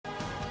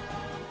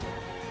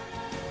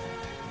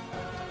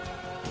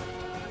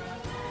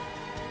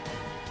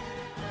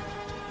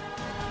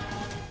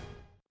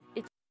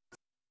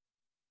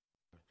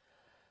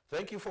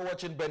Thank you for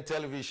watching Ben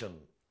Television.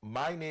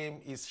 My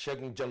name is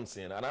Shegun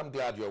Johnson, and I'm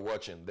glad you're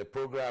watching. The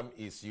program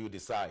is You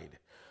Decide.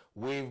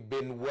 We've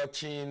been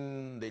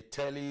watching the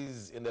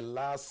tellies in the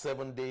last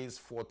 7 days,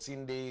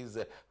 14 days.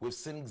 We've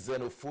seen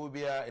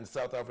xenophobia in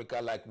South Africa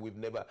like we've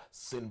never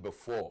seen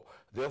before.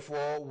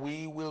 Therefore,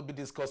 we will be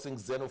discussing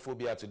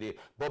xenophobia today.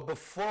 But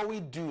before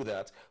we do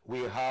that, we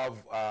have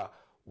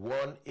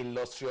one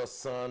illustrious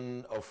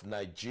son of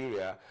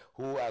Nigeria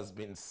who has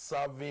been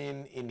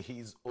serving in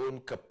his own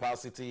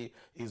capacity,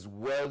 is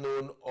well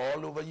known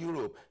all over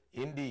Europe.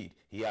 Indeed,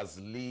 he has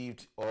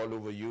lived all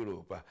over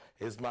Europe.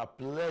 It's my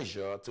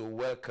pleasure to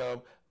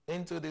welcome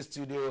into the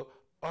studio,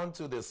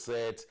 onto the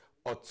set,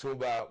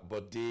 Otunba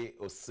Bode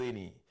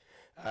Oseni.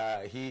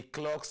 He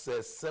clocks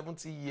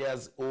 70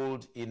 years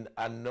old in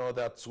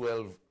another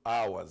 12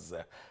 hours.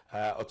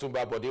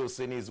 Otunba Bode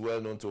Oseni is well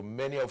known to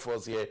many of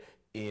us here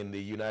in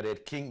the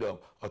United Kingdom.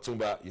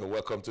 Otunba, you're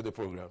welcome to the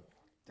program.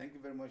 Thank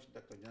you very much,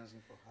 Dr.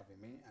 Johnson, for having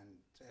me, and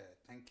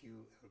thank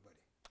you, everybody.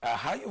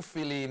 How are you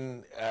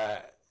feeling?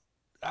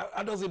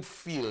 How does it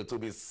feel to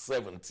be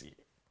 70?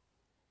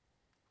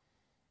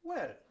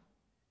 Well,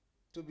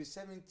 to be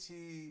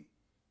 70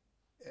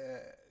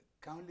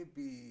 can only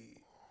be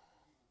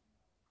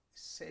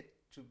said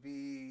to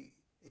be,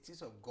 it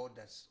is of God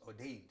that's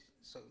ordained.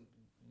 So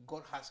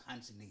God has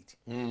hands in it.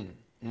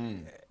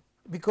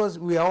 Because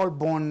we are all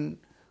born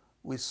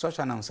with such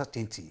an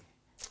uncertainty.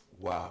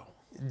 Wow.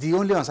 The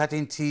only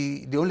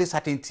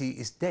certainty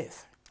is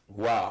death.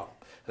 Wow.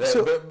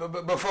 So,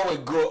 but before we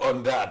go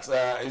on that,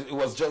 it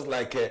was just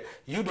like,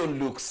 you don't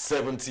look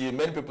 70.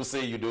 Many people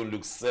say you don't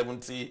look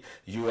 70.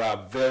 You are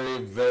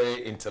very,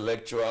 very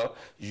intellectual.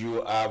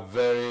 You are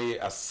very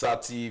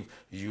assertive.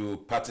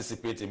 You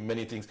participate in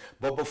many things.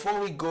 But before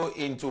we go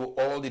into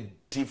all the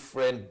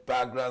different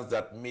backgrounds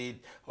that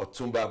made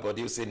Otunba Bode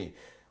Oseni,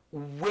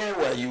 where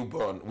were you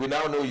born? We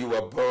now know you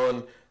were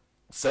born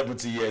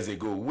 70 years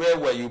ago. Where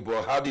were you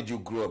born? How did you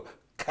grow up?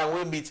 Can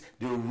we meet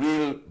the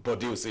real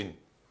Bode Oseni?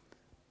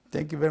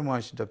 Thank you very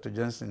much, Dr.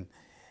 Johnson.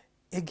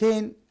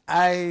 Again,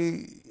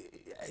 Where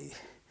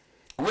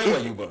were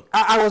you born?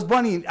 I was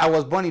born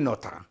in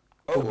Ota,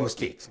 Ogun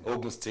State.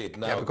 Ogun State.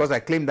 Now, yeah, because I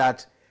claim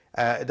that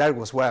that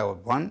was where I was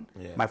born.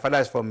 Yeah. My father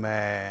is from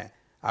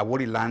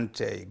Awori land,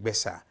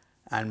 Igbesa,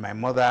 and my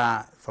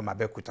mother from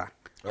Abeokuta.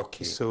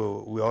 Okay.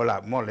 So we all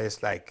are more or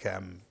less like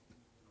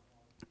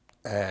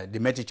they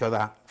met each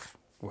other,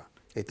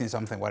 18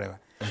 something, whatever.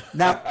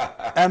 Now,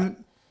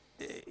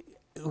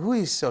 who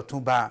is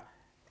Otunba?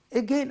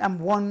 Again, I'm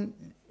one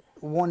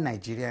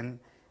Nigerian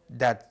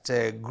that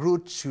grew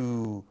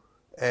to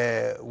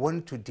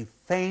want to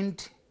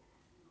defend.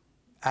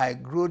 I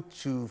grew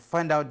to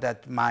find out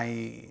that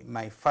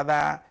my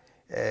father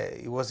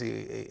he was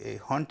a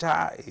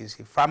hunter, he's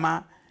a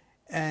farmer,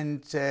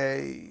 and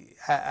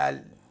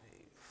I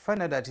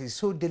found out that he's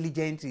so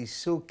diligent, he's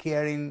so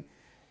caring,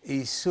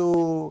 he's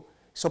so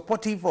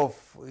supportive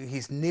of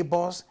his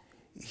neighbors.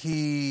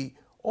 He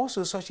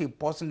also such a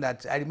person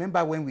that I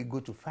remember when we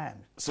go to farm.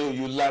 So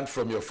you learned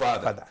from your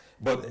father.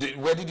 But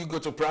where did you go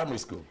to primary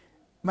school?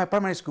 My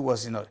primary school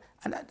was in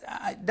and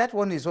that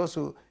one is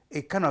also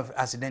a kind of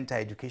accidental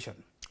education.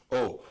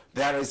 Oh,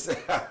 there is.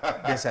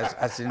 Yes,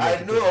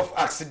 I know of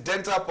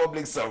accidental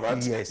public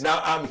servants. Yes.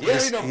 Now I'm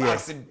hearing of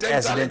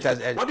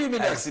accidental. What do you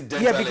mean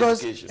accidental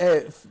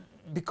education?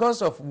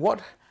 Because of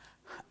what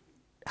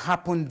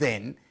happened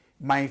then,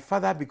 my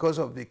father, because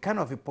of the kind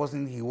of a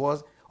person he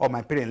was, or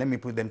my parents, let me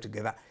put them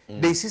together.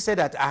 They insisted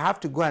that I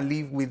have to go and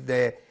live with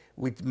their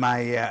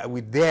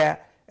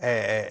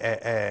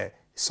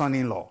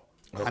son-in-law,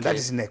 okay. And that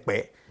is in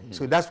Ekpe.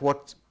 So that's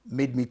what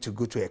made me to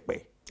go to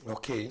Ekpe.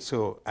 Okay.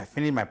 So I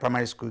finished my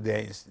primary school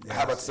there.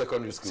 How about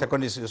secondary school?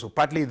 Secondary school, so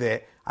partly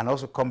there, and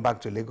also come back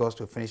to Lagos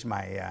to finish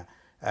my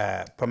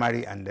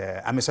primary and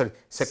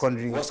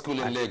secondary. What school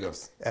in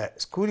Lagos?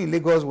 School in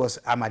Lagos was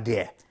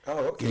Amadea.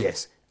 Oh, okay.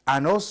 Yes,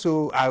 and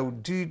also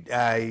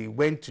I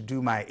went to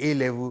do my A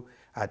level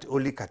at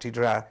Holy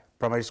Cathedral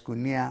Primary School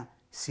near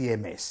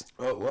CMS.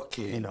 Oh,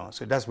 okay. You know,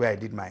 so that's where I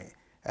did my,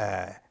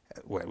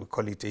 well, we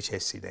call it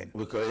HSC then.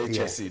 We call it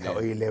HSC then.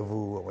 Or A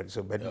level or what.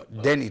 So, but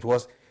then it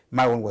was,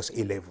 my one was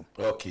A level.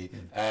 Okay.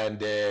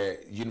 And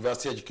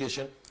university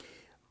education?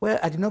 Well,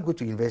 I did not go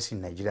to university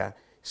in Nigeria.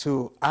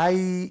 So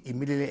I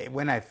immediately,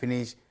 when I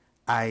finished,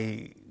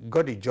 I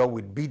got a job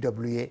with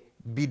BWA.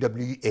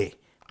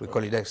 We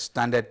call it a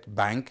Standard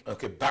Bank.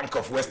 Okay, Bank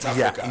of West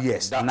Africa. Yeah,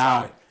 yes.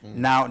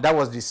 Now that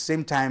was the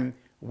same time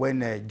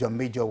when John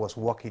Major was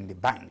working the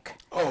bank.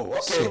 Oh, okay.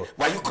 So,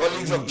 were you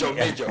colleagues of John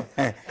Major?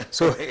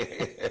 So,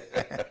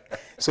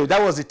 so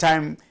that was the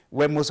time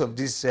when most of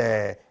these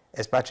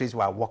expatriates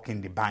were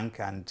working the bank,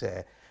 and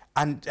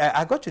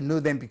I got to know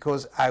them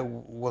because I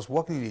was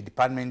working in a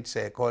department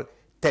called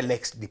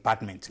Telex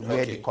department,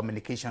 where the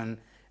communication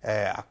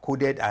are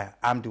coded.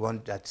 I'm the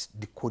one that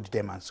decode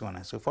them and so on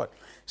and so forth.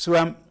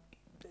 So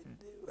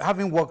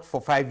having worked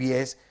for 5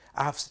 years,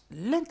 I've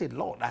learned a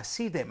lot. I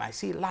see them, I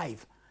see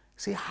life,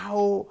 see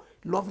how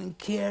loving,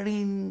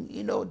 caring,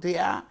 they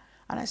are.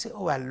 And I say,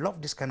 oh, I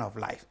love this kind of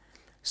life.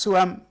 So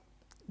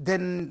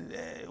then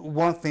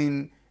one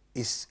thing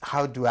is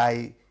how do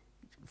I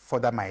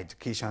further my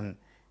education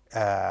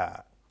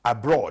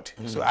abroad.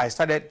 So I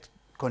started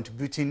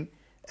contributing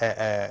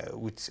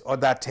with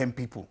other 10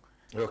 people.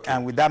 Okay.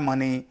 And with that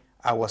money,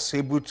 I was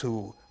able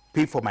to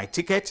pay for my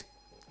ticket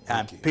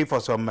and pay for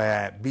some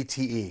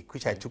BTA,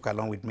 which I took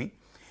along with me.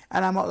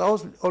 And I'm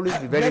always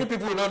be very... Many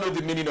people don't know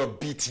the meaning of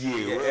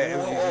BTA.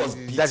 What was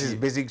BTA? That is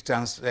basic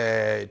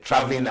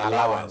traveling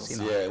allowance.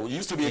 Yeah, it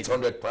used to be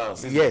 800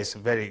 pounds. Yes,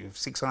 very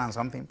 600 and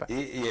something.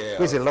 Yeah,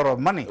 which is a lot of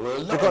money. Well, a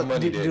lot because of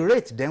money the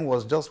rate then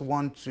was just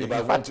one to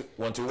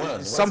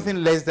one.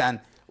 Something less than.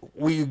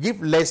 We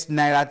give less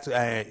naira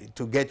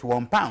to get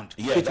 £1,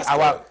 yeah, which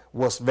our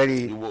was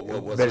very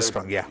very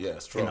strong. Yeah,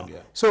 strong. Yeah.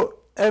 So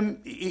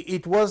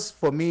it was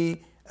for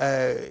me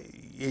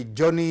a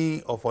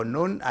journey of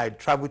unknown. I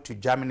traveled to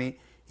Germany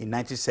in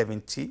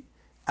 1970,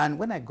 and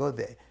when I got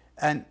there,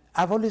 and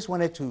I've always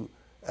wanted to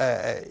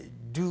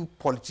do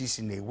politics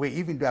in a way,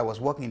 even though I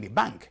was working in the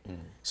bank.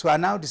 So I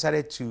now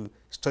decided to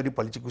study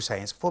political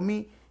science for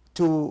me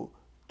to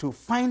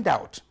find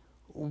out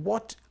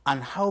what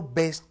and how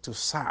best to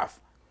serve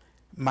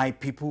my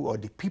people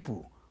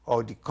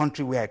or the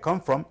country where I come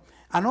from,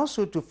 and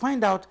also to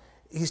find out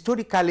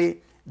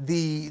historically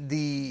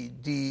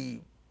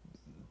the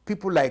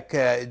people like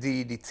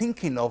the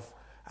thinking of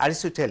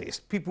Aristotle,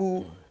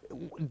 people,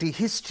 the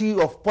history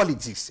of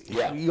politics.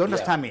 You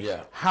understand me?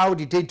 Yeah. How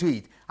did they do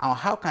it, and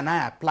how can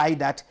I apply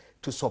that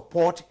to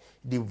support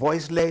the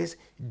voiceless,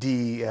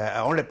 the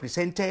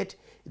unrepresented,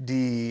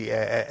 the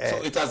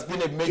so it has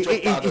been a major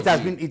part of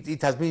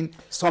it has been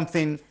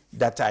something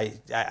that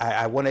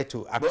I wanted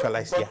to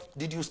actualize. But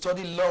did you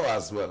study law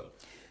as well?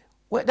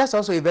 Well, that's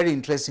also a very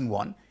interesting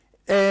one.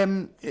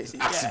 It's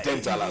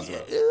accidental as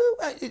well.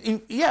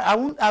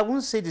 I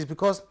won't say this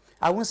because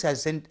I won't say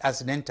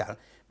accidental,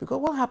 because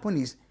what happened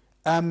is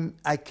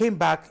I came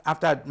back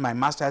after my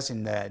master's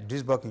in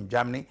Duisburg in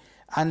Germany,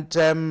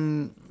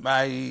 and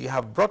I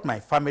have brought my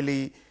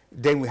family.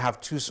 Then we have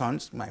 2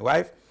 sons, my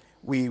wife.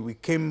 We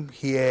came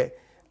here,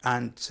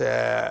 and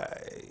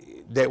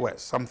there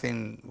was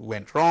something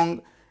went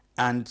wrong,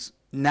 and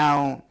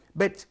now,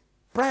 but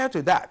prior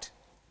to that,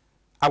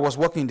 I was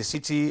working in the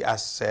city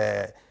as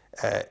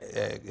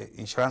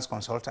insurance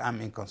consultant.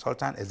 I'm in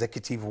consultant,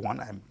 executive 1.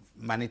 I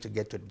managed to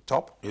get to the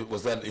top.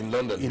 Was that in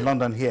London? In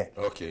London here.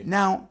 Okay.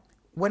 Now,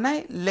 when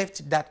I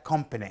left that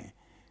company,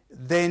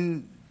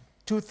 then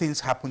 2 things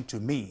happened to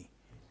me.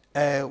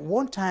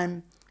 One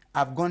time,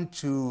 I've gone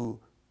to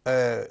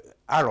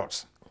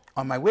Arrows.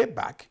 On my way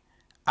back,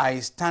 I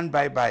stand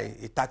by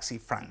a taxi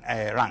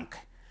rank.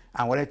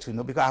 I wanted to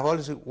know, because I've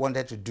always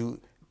wanted to do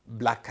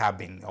black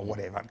cabin or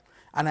whatever.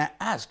 And I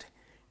asked,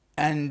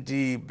 and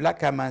the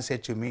black cab man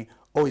said to me,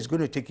 "Oh, it's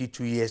going to take you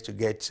 2 years to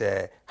get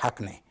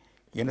Hackney."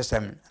 You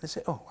understand? And I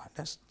said, "Oh,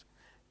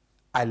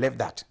 I left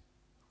that."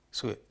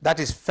 So that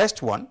is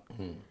first one.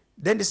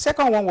 Then the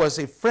second one was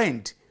a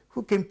friend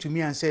who came to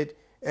me and said,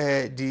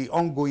 the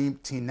ongoing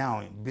thing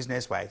now,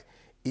 business-wise,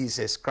 is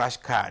a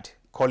scratch card,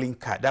 calling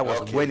card. That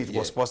was when it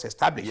was first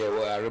established. Yeah,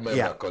 well, I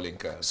remember calling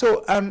card.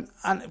 So, and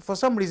for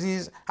some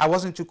reasons, I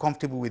wasn't too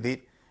comfortable with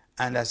it.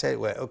 And I said,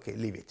 well, okay,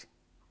 leave it.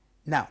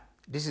 Now,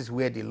 this is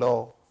where the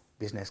law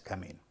business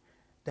come in.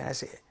 Then I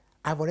said,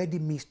 I've already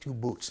missed 2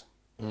 boats.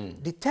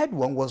 The third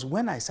one was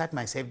when I sat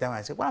myself down,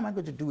 I said, what am I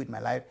going to do with my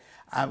life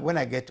when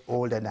I get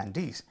older than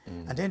this?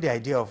 And then the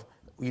idea of,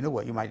 you know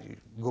what, you might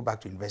go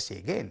back to university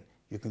again.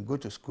 You can go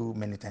to school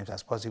many times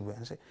as possible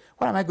and say,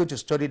 what am I going to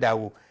study that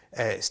will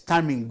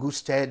stand me in good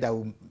stead, that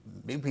will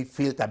make me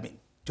feel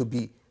to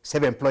be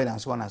self-employed and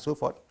so on and so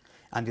forth?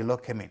 And the law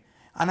came in.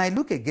 And I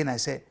look again, I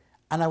said,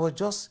 and I was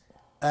just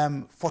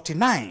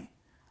 49.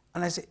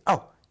 And I said,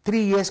 oh,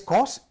 3 years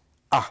course?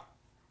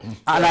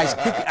 And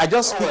I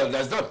just... well,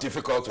 that's not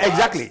difficult to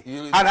exactly.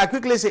 And I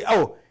quickly say,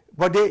 oh,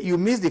 but you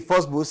missed the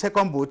first boat,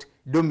 second boat,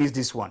 don't miss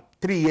this one.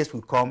 3 years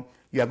will come.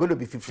 You are going to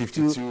be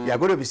 52, you are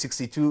going to be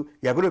 62,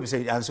 you are going to be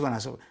 70, and so on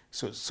and so on.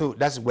 So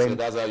that's when, so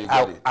that's how you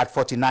got it. At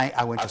 49,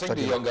 I went to study. I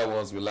think the younger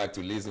ones will like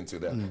to listen to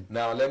that.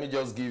 Now, let me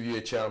just give you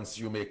a chance.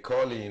 You may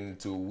call in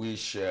to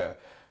wish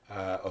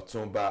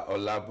Otunba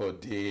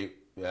Olabode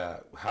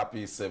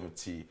happy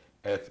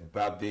 70th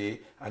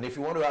birthday. And if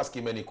you want to ask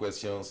him any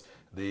questions,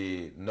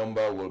 the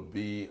number will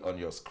be on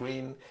your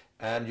screen.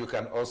 And you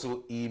can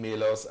also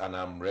email us, and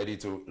I'm ready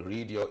to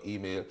read your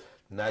email,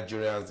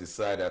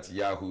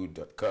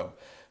 nigeriansdecide@yahoo.com.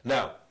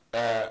 Now,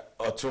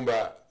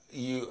 Otunba,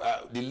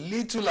 the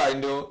little I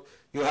know,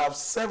 you have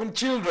 7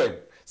 children.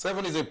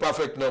 7 is a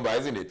perfect number,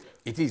 isn't it?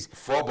 It is.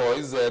 4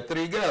 boys,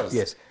 3 girls.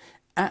 Yes.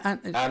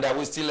 And are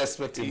we still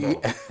expecting more?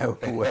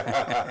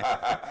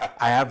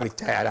 I have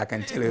retired, I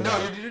can tell you. No,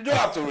 you don't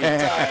have to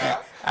retire.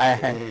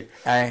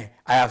 I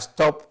have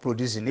stopped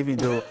producing, even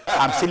though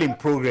I'm still in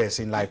progress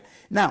in life.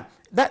 Now,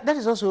 that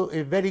is also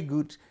a very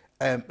good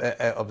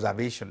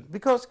observation,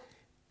 because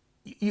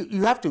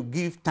you have to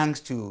give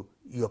thanks to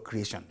your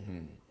creation.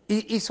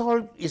 It's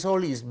all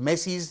his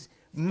mercies,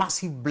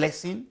 massive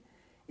blessing,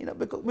 you know,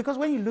 because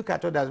when you look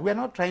at others, we're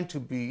not trying to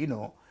be, you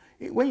know,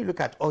 when you look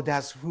at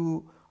others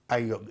who are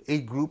your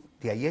age group,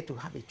 they are yet to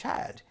have a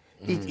child.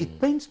 It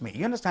pains me,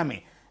 you understand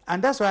me?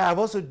 And that's why I've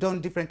also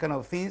done different kind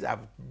of things.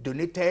 I've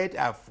donated,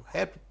 I've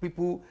helped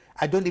people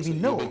I don't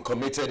even know. You've been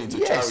committed into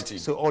yes, charity.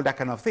 So all that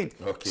kind of thing.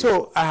 Okay.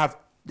 So I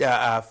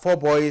have 4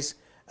 boys.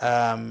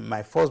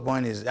 My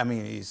firstborn is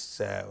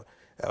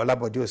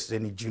Olabode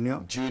Oseni Jr.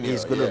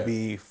 He's going to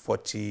be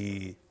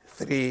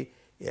 43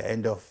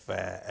 end of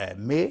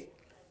May.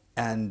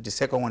 And the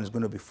second one is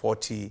going to be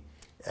 40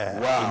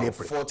 wow, in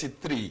April.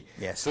 43.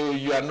 Yes. So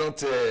you are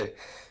not...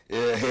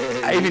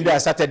 even though I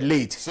started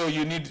late. So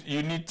you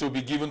need to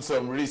be given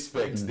some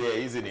respect there,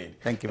 isn't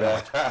it? Thank you very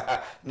much.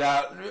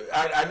 Now,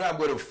 I know I'm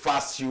going to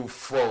fast you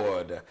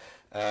forward.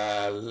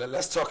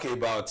 Let's talk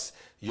about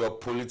your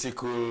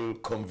political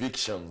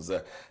convictions.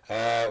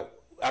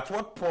 At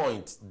what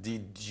point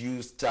did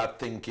you start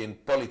thinking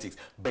politics?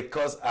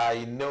 Because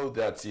I know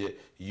that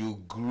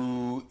you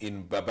grew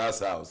in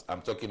Baba's house.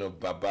 I'm talking of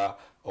Baba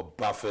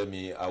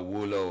Obafemi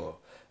Awolowo.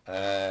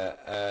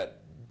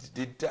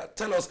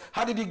 Tell us,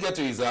 how did you get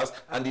to his house,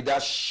 and did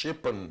that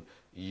shape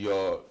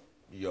your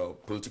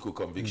political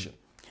conviction?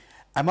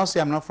 I must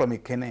say I'm not from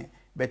Ikene,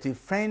 but a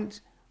friend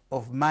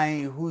of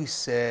mine who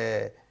is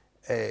a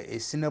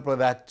senior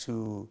brother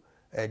to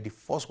the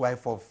first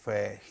wife of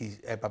his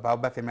Baba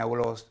Obafemi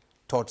Awolowo's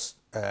third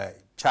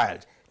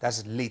child,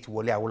 that's late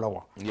Wole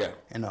Awolowo. Yeah.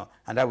 You know,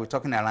 and that we're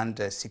talking around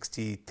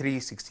 63,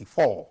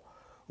 64.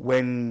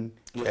 When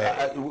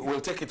we'll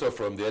take it off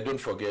from there. Don't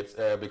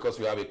forget, because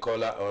we have a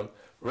caller on.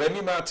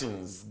 Remy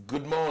Martins,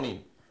 good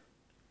morning.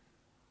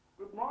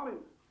 Good morning.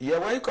 Yeah,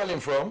 where are you calling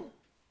from?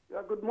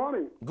 Yeah, good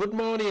morning. Good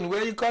morning.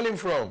 Where are you calling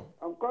from?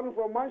 I'm calling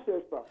from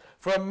Manchester.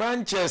 From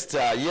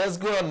Manchester. Yes,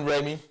 go on,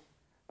 Remy.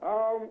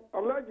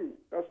 Alhaji,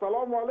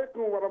 assalamu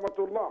alaikum wa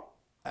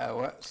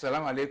rahmatullah.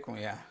 Salam alaikum,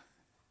 yeah.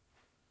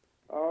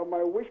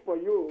 My wish for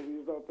you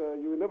is that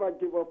you will never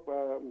give up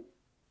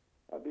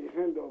at the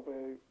end of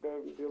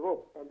the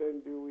rope, and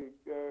then you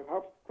will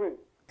have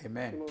strength.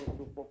 Amen. You know,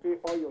 to fulfill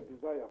all your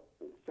desires,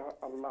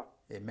 inshallah.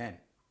 Amen.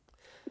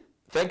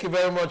 Thank you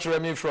very much,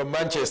 Remy from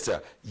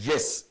Manchester.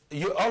 Yes,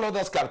 you all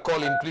others can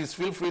call in. Please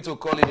feel free to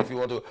call in if you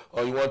want to,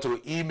 or you want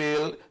to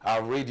email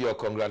our radio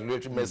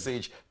congratulatory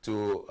message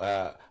to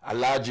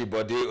Alhaji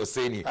Bode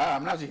Oseni.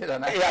 I'm not here. You're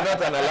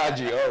not an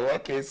Alhaji. Oh,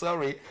 okay,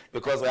 sorry,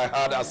 because I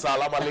heard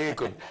Assalamu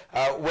alaikum.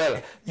 Well,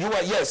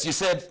 you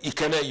said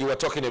Ikene. You were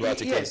talking about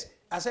Ikene. Yes,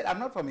 I said I'm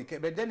not from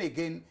Ikene, but then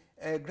again,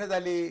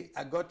 gradually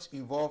I got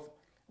involved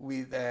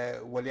with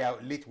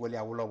late Wole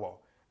Awolowo.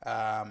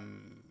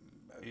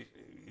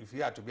 If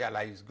you had to be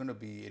alive, he's going to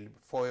be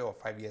 4 or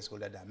 5 years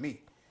older than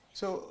me.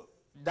 So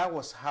that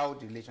was how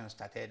the relation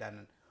started.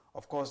 And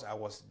of course, I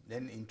was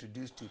then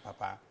introduced to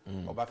Papa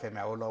Obafemi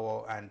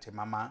Awolowo and to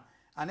Mama.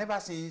 And ever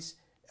since,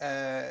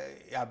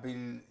 I've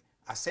been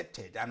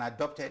accepted and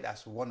adopted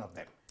as one of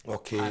them.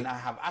 Okay. And I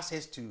have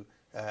access to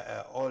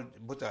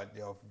both of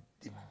the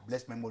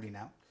blessed memory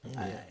now.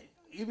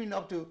 Even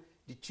up to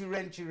the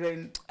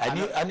children. I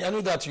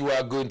knew that you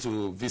were going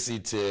to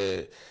visit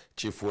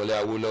Chief Wole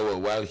Awolowo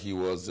while he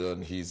was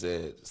on his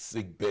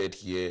sick bed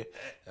here.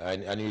 I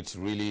knew it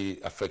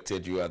really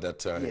affected you at that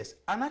time. Yes,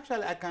 and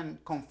actually I can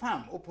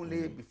confirm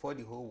openly before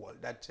the whole world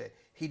that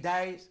he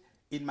dies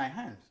in my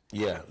hands.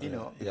 Yeah, you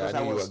know, because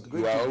I was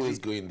always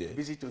going there.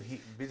 Visit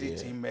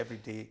him every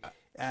day.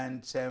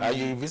 And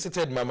you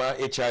visited Mama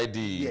HID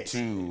yes,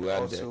 too, and,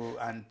 also,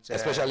 and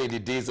especially the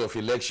days of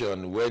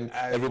election when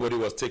everybody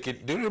was taking.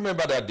 Do you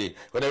remember that day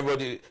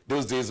when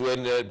those days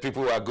when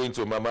people were going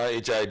to Mama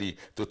HID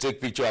to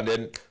take picture, and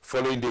then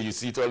following day you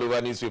see it all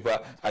over newspaper,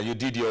 and you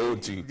did your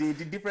own too. The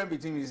difference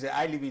between is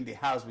I live in the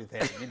house with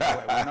her. You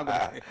know, we're not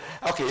gonna,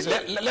 okay, so,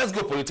 let's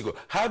go political.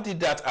 How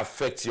did that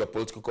affect your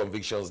political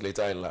convictions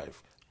later in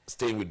life?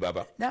 Staying with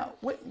Baba. Now,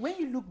 when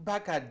you look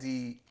back at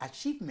the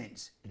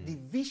achievements, the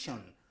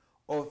vision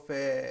of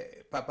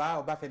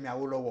Papa Obafemi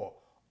Awolowo,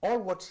 all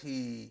what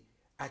he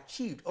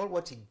achieved, all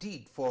what he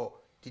did for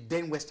the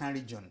then Western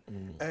region,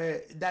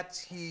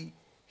 that he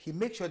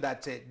made sure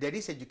that there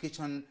is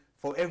education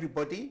for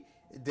everybody,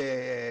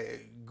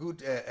 the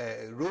good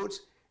roads,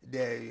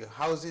 the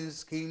housing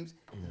schemes,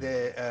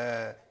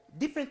 the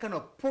different kind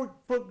of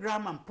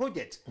program and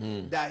projects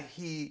that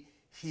he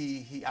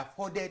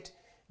afforded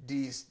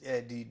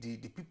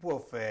the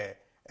people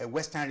of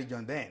Western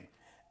region then.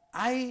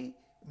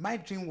 My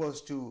dream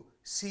was to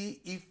see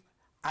if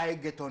I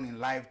get on in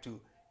life to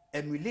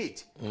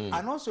emulate.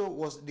 And also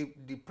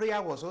the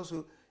prayer was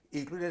also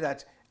included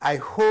that I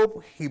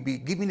hope he'll be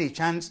given a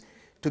chance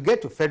to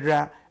get to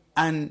federal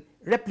and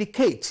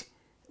replicate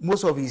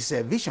most of his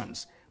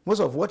visions, most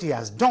of what he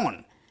has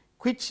done,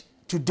 which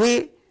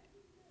today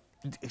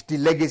the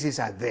legacies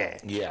are there.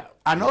 Yeah.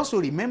 And also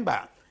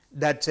remember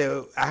that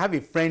I have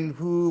a friend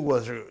who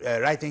was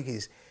writing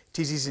his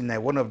thesis in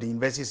one of the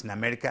universities in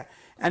America,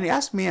 and he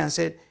asked me and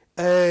said,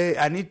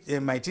 I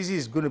need my thesis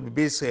is going to be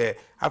based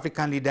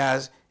African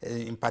leaders,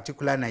 in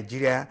particular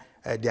Nigeria,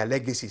 their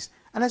legacies.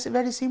 And I said,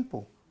 very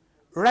simple.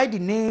 Write the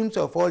names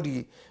of all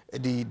the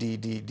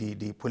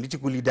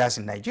political leaders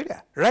in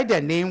Nigeria. Write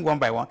their name one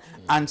by one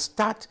and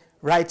start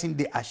writing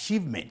the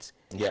achievements.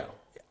 Yeah.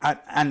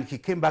 And he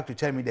came back to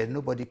tell me that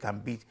nobody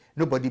beat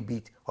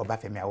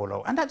Obafemi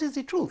Awolowo. And that is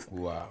the truth.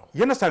 Wow.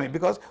 You understand me?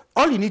 Because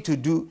all you need to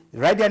do is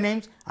write their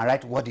names and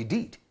write what they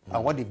did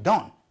or what they've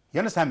done. You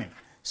understand me?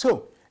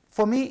 So,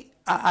 for me,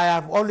 I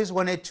have always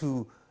wanted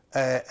to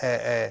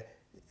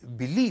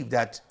believe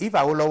that if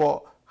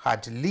Awolowo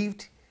had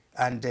lived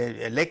and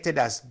elected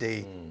as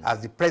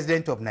the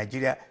president of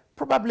Nigeria,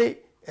 probably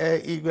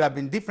it would have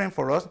been different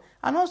for us.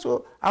 And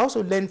also, I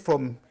also learned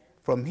from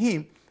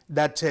him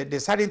that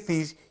there's certain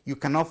things you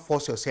cannot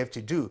force yourself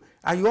to do.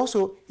 And you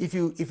also, if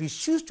you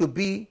choose to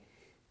be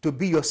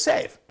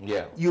yourself,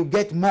 you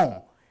get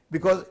more.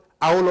 Because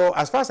Awolowo,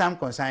 as far as I'm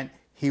concerned,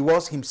 he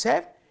was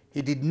himself.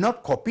 He did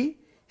not copy.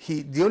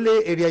 The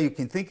only area you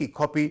can think he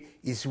copied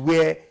is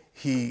where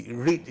he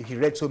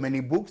read so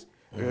many books,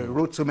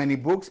 wrote so many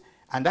books,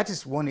 and that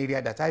is one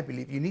area that I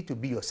believe you need to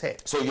be yourself.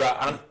 So you are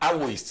an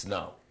Awoist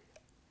now?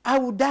 I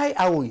would die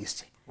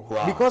Awoist.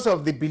 Wow. Because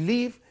of the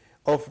belief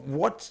of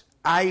what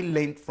I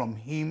learned from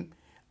him,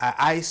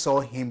 I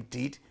saw him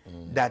did,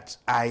 that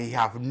I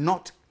have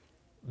not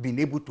been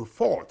able to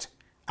fault.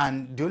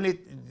 And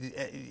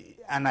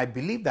and I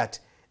believe that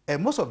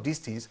most of these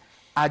things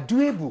are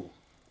doable.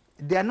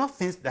 They are not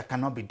things that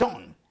cannot be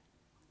done.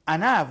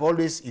 And I have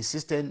always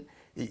insisted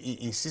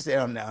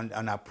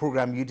on our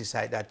program, You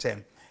Decide, that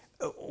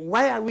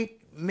why are we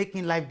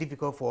making life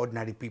difficult for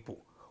ordinary people?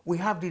 We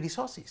have the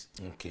resources.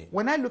 Okay.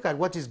 When I look at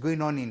what is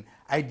going on in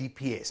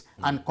IDPs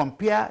and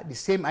compare the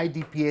same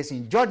IDPs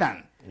in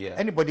Jordan,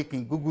 anybody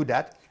can Google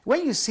that.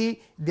 When you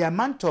see the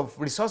amount of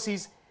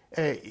resources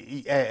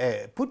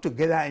put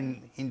together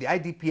in the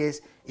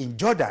IDPs in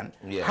Jordan,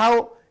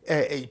 how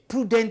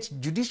prudent,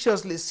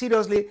 judiciously,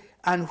 seriously,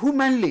 and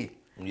humanly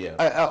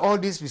all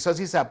these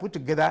resources are put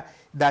together,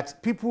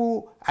 that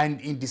people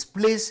in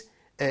displaced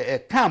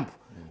camp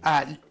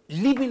are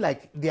living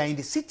like they are in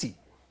the city.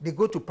 They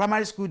go to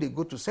primary school, they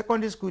go to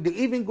secondary school, they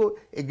even go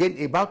again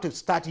about to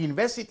start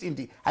university in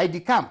the ID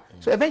camp.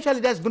 So eventually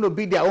that's going to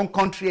be their own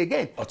country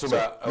again.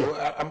 Otunba,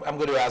 I'm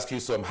going to ask you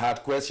some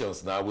hard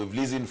questions now. We've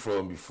listened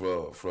from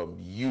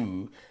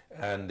you,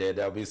 and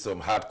there'll be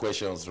some hard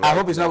questions. Right, I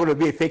hope it's not going to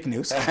be a fake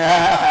news. Because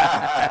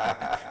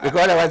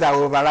otherwise I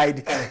will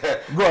override.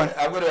 Go on.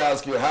 I'm going to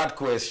ask you hard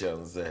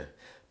questions.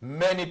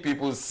 Many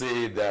people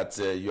say that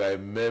you are a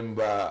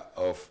member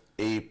of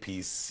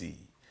APC.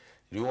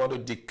 You want to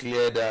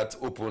declare that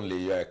openly?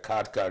 You are a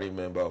card-carrying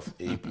member of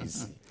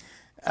APC.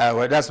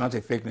 Well, that's not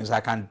a fake news.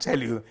 I can tell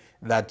you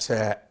that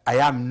I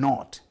am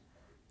not,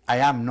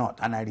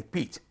 and I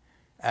repeat,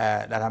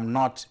 that I'm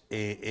not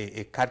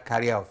a card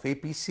carrier of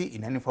APC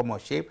in any form or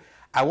shape.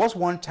 I was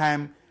one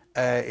time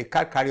a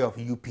card carrier of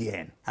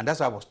UPN, and that's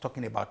what I was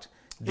talking about.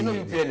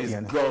 UPN is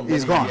gone.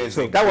 It's gone.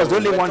 So that was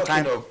only one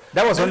time.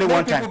 That was only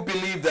one time. People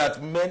believe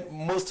that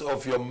most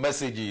of your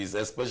messages,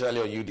 especially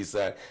on You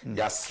Decide,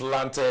 they are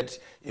slanted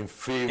in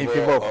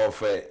favor of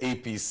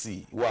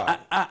APC. Wow.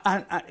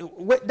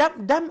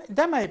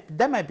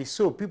 That might be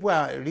so. People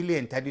are really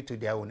entitled to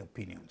their own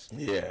opinions.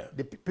 Yeah.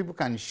 People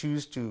can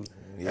choose to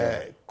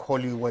call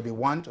you what they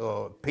want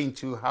or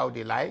paint you how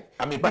they like.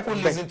 I mean, people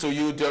listen to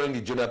you during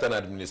the Jonathan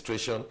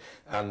administration,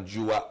 and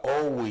you are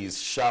always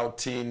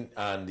shouting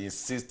and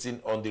insisting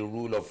on the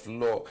rule of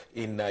law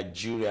in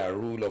Nigeria,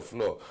 rule of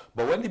law.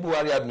 But when the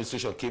Buhari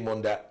administration came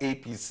under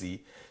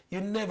APC,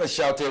 you never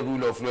shouted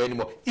rule of law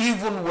anymore.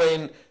 Even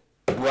when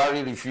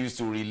Buhari refused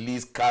to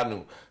release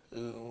Kanu,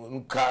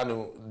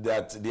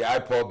 that the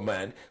IPOB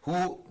man,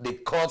 who the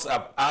courts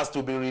have asked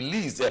to be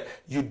released,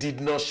 you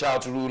did not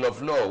shout rule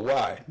of law.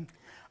 Why?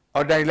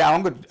 I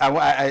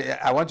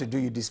want to do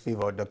you this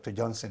favor, Dr.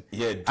 Johnson.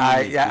 Yeah,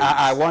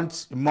 I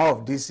want more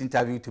of this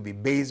interview to be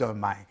based on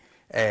my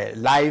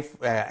life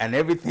and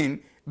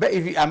everything. But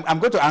I'm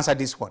going to answer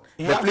this one.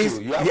 You have please,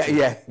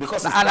 to.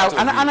 Because and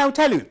I'll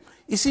tell you.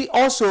 You see,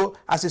 also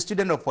as a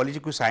student of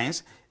political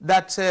science,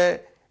 that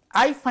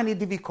I find it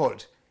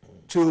difficult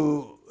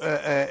to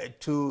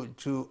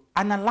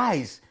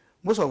analyze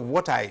most of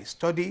what I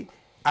study,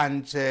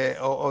 and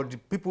or the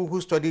people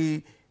who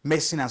study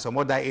medicine and some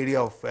other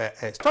area of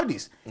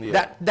studies,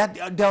 that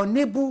they are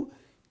unable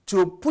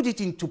to put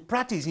it into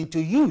practice, into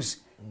use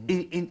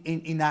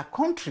in our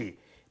country,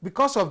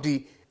 because of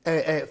the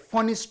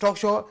funny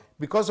structure,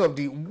 because of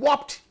the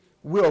warped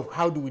way of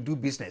how do we do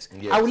business.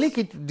 Yes. I will link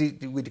it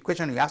with the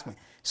question you asked me.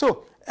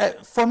 So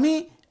for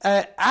me,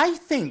 I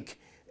think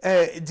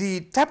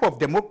the type of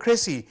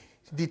democracy,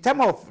 the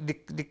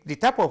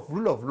type of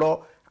rule of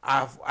law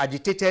I've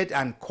agitated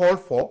and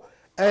called for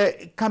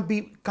can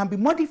be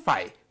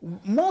modified,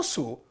 more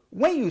so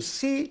when you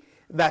see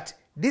that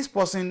this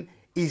person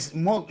is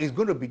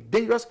going to be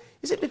dangerous.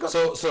 Is it because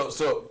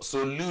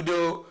so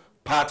Ludo,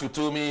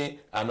 Patutumi,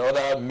 and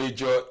other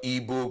major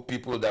Igbo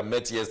people that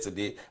met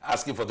yesterday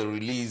asking for the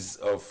release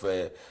of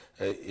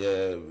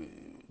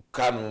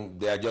Kanu,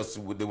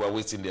 they were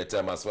wasting their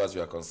time as far as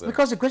you are concerned?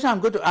 Because the question I'm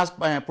going to ask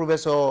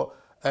Professor,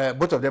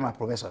 both of them are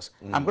professors.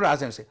 I'm going to ask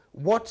them, say,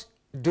 what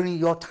during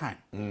your time,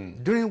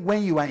 during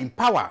when you are in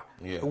power,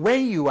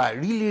 when you are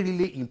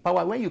really in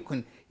power, when you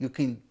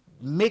can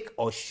make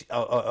or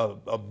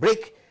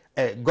break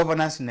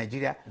governance in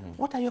Nigeria.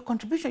 What are your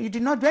contributions? You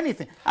did not do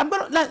anything. I'm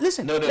going to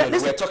listen. No.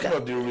 Listen. We're talking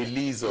of the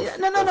release of.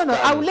 No.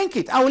 I will link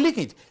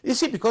it. You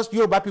see, because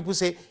Yoruba people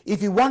say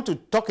if you want to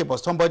talk about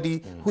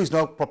somebody who is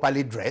not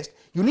properly dressed,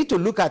 you need to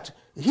look at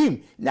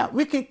him. Now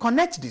we can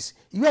connect this.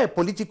 You are a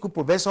political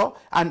professor,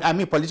 and I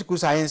mean political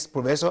science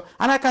professor,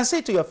 and I can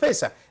say to your face,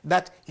 sir,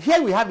 that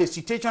here we have a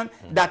situation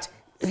that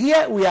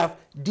here we have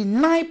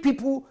denied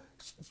people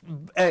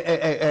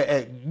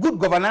good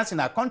governance in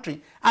our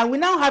country, and we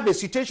now have a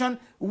situation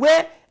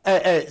where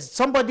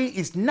somebody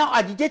is now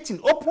agitating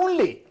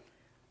openly.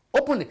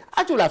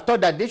 I should have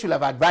thought that they should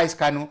have advised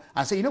Kanu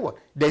and say, you know what,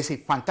 there's a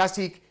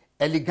fantastic,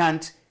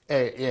 elegant,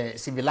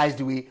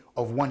 civilized way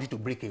of wanting to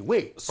break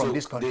away from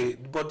this country.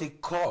 But the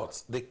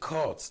courts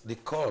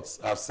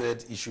have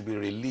said it should be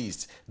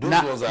released.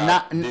 Those ones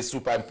are they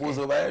superimpose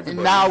over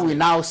everybody. Now we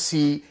now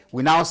see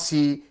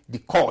the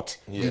court,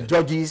 the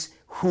judges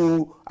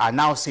who are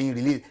now saying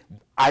release.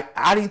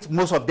 Aren't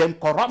most of them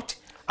corrupt?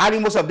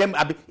 Aren't most of them?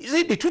 You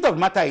see, the truth of the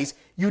matter is,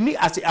 you need,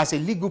 as a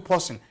legal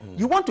person,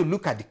 you want to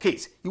look at the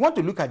case, you want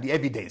to look at the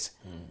evidence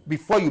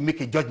before you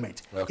make a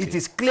judgment. Okay. It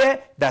is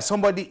clear that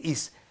somebody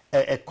is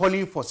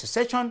calling for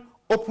secession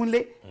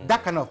openly.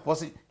 That kind of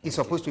person is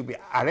supposed to be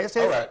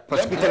arrested,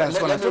 prosecuted, and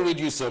so on. Let me read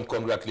you some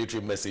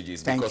congratulatory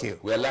messages. Thank you.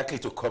 We are likely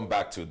to come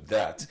back to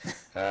that.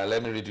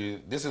 Let me read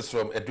you. This is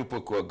from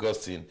Edupoku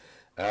Augustine.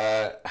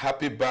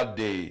 Happy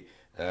birthday.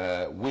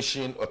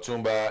 Wishing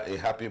Otunba a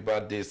happy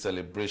birthday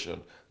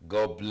celebration.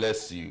 God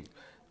bless you.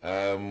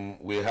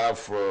 We have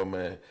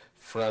from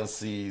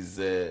Francis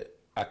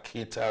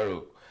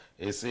Akitaro.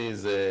 It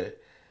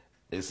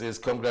says,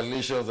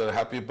 congratulations and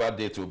happy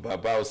birthday to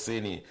Baba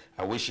Oseni.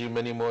 I wish you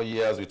many more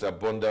years with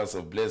abundance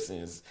of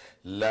blessings.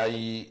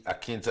 Lai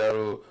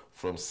Akintaro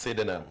from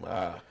Sydenham.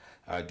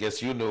 I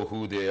guess you know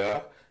who they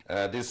are.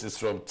 This is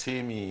from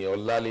Timmy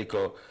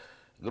Olaliko.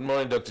 Good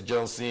morning, Dr.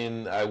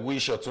 Johnson. I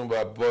wish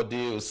Otunba Bode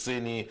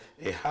Oseni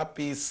a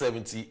happy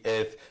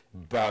 70th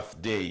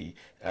birthday.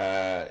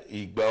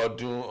 Igba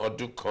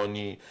Odun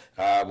Koni.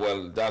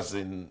 Well, that's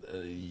in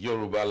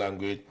Yoruba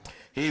language.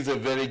 He is a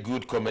very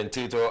good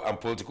commentator and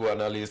political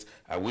analyst.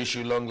 I wish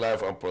you long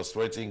life and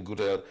prosperity, good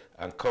health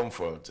and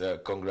comfort.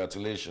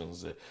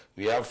 Congratulations.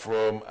 We have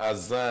from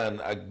Azan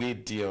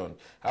Agbedion.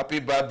 Happy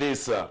birthday,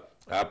 sir.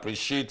 I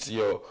appreciate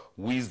your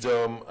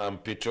wisdom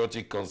and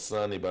patriotic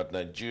concern about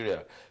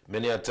Nigeria.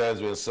 Many a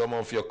times when some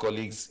of your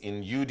colleagues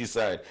in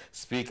UD1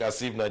 speak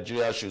as if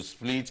Nigeria should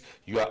split,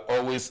 you are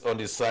always on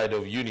the side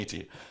of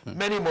unity.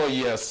 Many more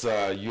years,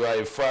 sir. You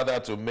are a father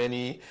to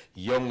many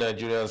young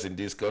Nigerians in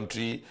this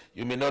country.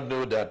 You may not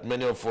know that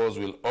many of us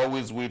will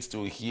always wait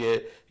to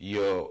hear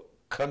your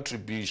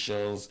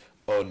contributions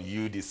on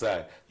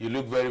UD1. You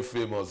look very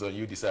famous on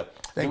UD1.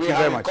 Thank you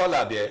very much. We have a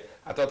caller there.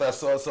 I thought I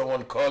saw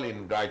someone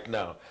calling right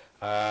now.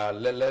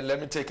 Let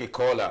me take a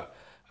caller.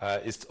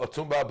 It's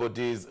Otunba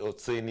Bode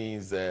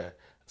Oseni's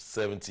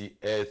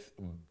 70th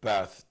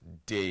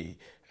birthday.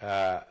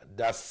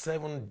 That's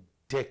 7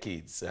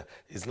 decades.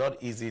 It's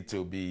not easy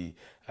to be.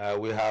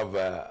 We have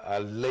a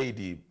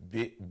lady,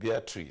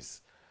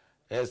 Beatrice.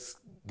 Yes.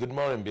 Good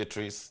morning,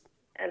 Beatrice.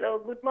 Hello.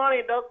 Good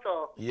morning,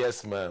 doctor.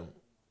 Yes, ma'am.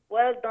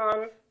 Well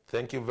done.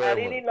 Thank you very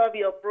much. I really love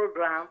your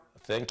program.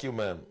 Thank you,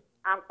 ma'am.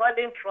 I'm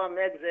calling from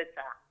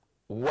Exeter.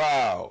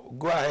 Wow.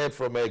 Go ahead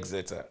from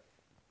Exeter.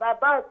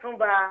 Baba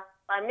Otunba,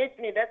 permit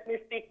me, let me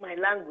speak my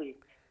language.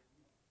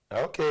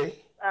 Okay.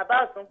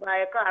 Baba Otunba,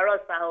 ẹ káàárọ̀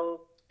sà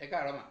o. Ẹ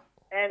káàárọ̀ mà.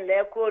 Ẹ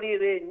ǹlẹ́ kú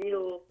oríire ní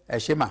o. Ẹ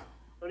ṣé mà.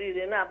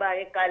 Oríire náà bá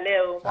yín kalẹ̀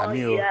o.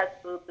 Àmín o. Wọ́n yí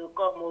àṣọ tó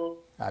kọ́ mo.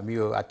 Àmín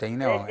o, àtẹ̀yìn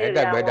náà ẹ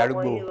dàgbà ẹ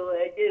darúgbó.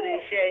 Ẹ jèrè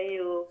iṣẹ́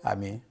yín o.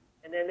 Àmín.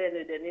 Ẹnẹ́lẹ́nu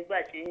dẹ̀ nígbà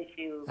ṣe ń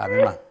ṣe o.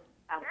 Àmín mà.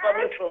 I'm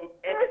coming from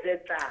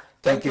Exeter.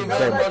 Thank you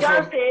very much.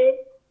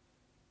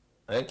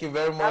 Thank you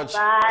very much,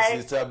 Bye-bye.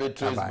 Sister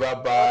Beatrice. Bye-bye.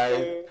 Bye-bye.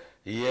 Okay.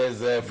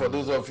 Yes, for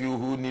those of you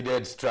who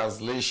needed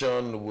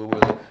translation, we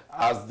will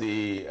ask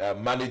the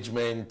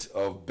management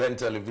of Ben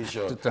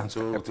Television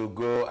to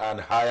go and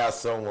hire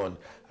someone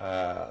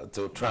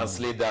to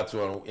translate that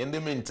one. In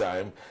the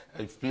meantime,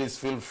 please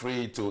feel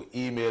free to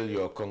email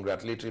your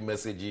congratulatory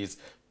messages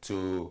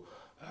to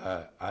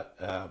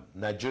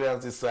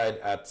Nigerians Decide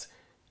at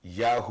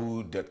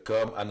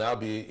yahoo.com, and I'll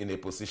be in a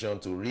position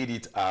to read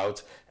it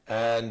out.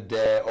 And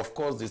of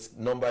course, this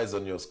number is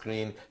on your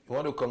screen. You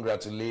want to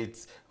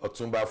congratulate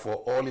Otunba for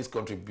all his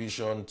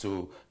contribution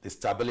to the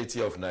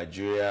stability of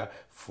Nigeria,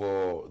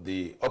 for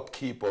the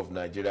upkeep of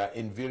Nigeria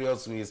in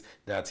various ways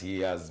that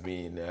he has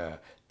been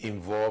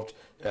involved.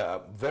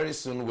 Very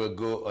soon we'll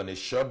go on a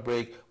short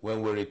break.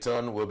 When we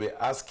return, we'll be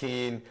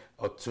asking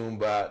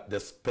Otunba the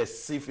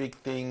specific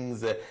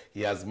things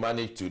he has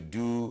managed to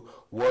do,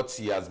 what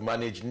he has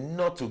managed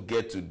not to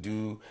get to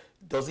do.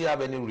 Does he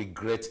have any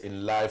regret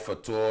in life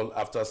at all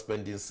after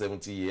spending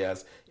 70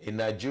 years? In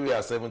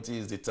Nigeria, 70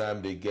 is the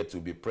time they get to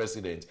be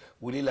president.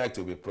 Would he like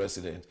to be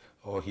president?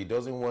 Or he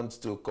doesn't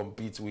want to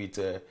compete with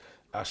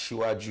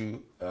Asiwaju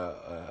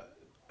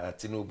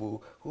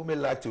Tinubu, who may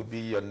like to be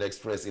your next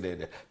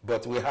president?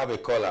 But we have a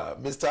caller.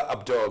 Mr.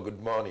 Abdul,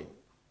 good morning.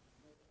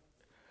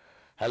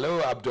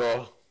 Hello,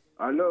 Abdul.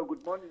 Hello,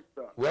 good morning,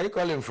 sir. Where are you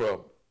calling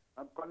from?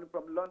 I'm calling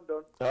from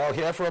London. Oh,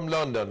 here from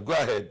London. Go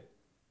ahead.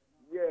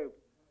 Yeah,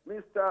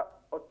 Mr.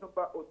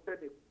 Otunba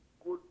Otene,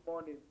 good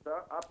morning,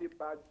 sir. Happy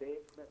birthday,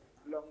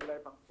 long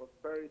life and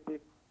prosperity.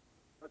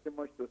 Nothing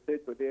much to say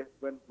today.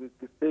 When we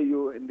see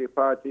you in the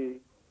party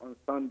on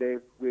Sunday,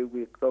 we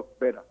will talk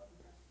better.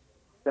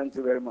 Thank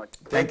you very much.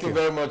 Thank you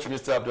very much,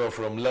 Mr. Abdul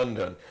from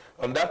London.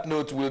 On that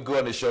note, we'll go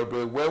on a short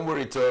break. When we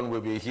return, we'll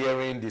be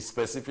hearing the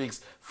specifics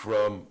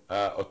from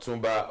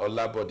Otunba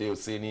Olabode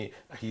Oseni,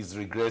 his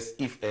regrets,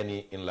 if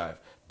any, in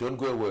life. Don't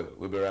go away.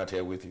 We'll be right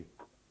here with you.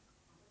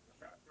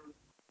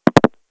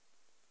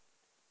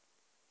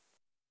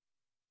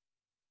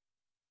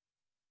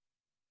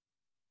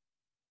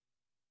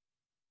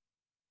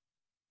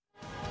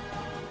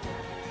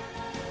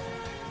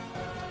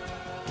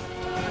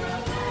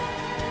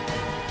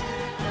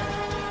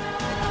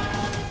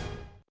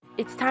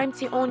 It's time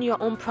to own your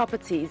own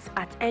properties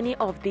at any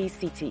of these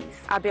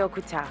cities: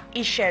 Abeokuta,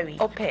 Isheri,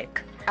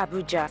 Opek,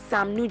 Abuja,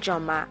 Sam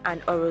Nujoma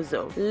and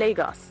Orozo,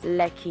 Lagos,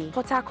 Lekki,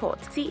 Port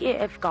Harcourt,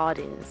 TAF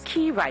Gardens.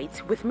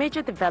 Keyrite with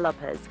major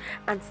developers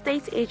and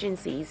state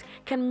agencies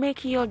can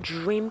make your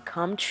dream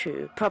come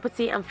true.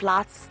 Property and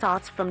flats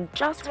start from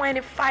just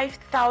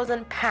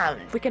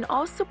 £25,000. We can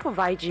also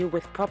provide you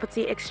with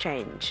property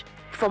exchange.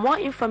 For more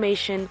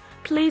information,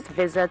 please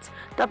visit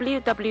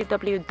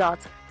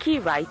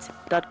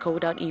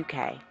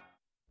www.keyrite.co.uk.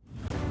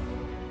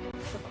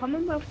 The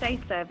Commonwealth Day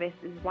Service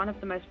is one of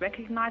the most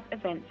recognised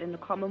events in the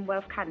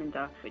Commonwealth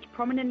calendar, which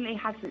prominently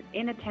has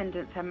in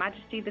attendance Her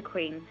Majesty the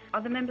Queen,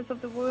 other members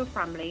of the royal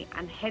family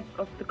and heads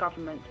of the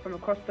government from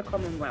across the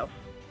Commonwealth.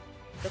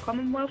 The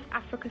Commonwealth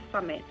Africa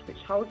Summit, which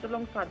holds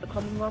alongside the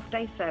Commonwealth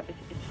Day Service,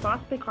 is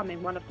fast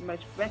becoming one of the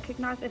most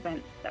recognised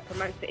events that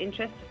promotes the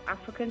interests of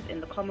Africans in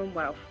the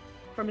Commonwealth.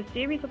 From a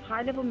series of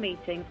high-level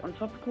meetings on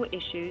topical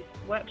issues,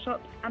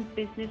 workshops and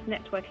business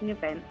networking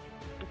events,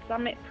 the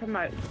summit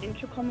promotes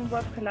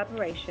intra-Commonwealth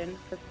collaboration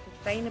for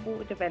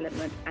sustainable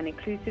development and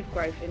inclusive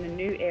growth in a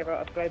new era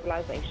of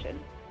globalisation.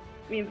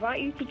 We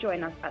invite you to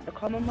join us at the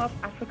Commonwealth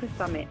Africa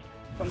Summit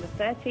from the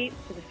 13th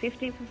to the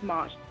 15th of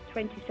March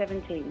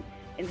 2017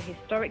 in the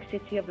historic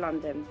city of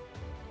London.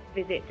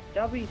 Visit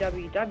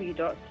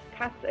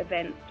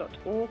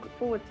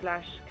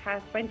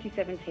www.casevents.org/CAS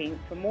 2017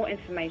 for more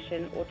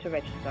information or to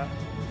register.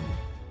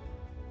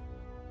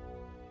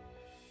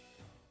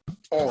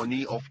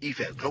 Oni of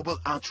Ife Global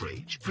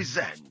Outreach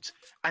presents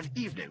an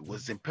evening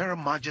with His Imperial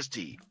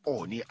Majesty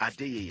Oni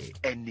Adeyeye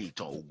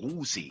Enito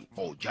Ogunwusi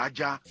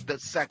Ojaja II.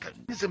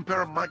 His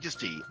Imperial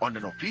Majesty on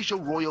an official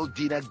royal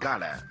dinner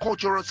gala,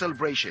 cultural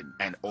celebration,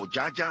 and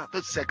Ojaja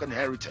II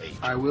heritage.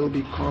 I will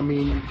be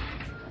coming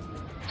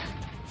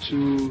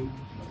to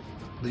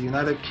the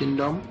United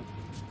Kingdom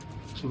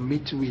to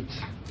meet with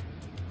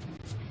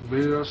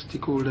various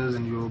stakeholders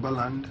in Yoruba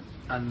land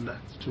and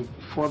to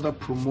further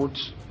promote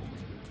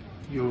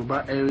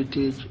Yoruba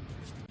heritage.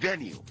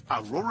 Venue,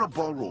 Aurora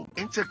Ballroom,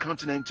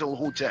 Intercontinental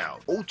Hotel,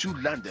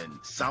 O2 London,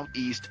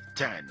 Southeast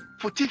 10.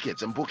 For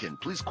tickets and booking,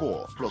 please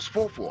call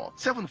 +44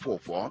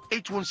 744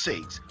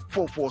 816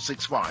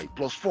 4465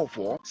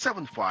 +44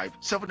 75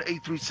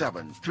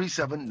 7837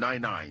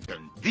 3799.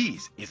 And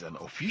this is an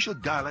official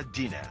gala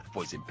dinner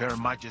for His Imperial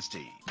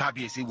Majesty.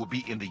 KBC will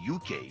be in the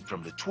UK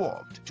from the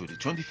 12th to the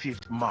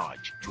 25th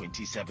March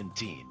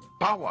 2017.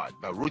 Powered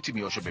by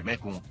Rotimi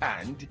Oshobemekun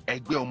and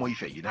Egbe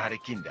Omoife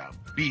United Kingdom.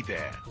 Be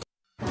there.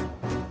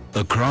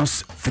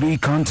 Across 3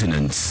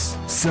 continents,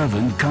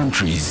 7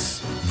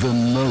 countries, the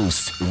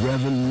most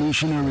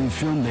revolutionary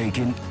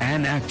filmmaking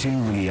and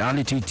acting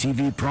reality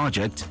TV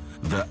project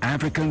the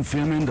African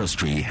film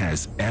industry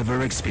has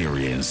ever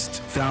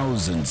experienced.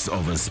 Thousands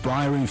of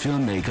aspiring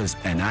filmmakers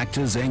and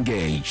actors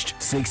engaged,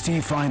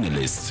 60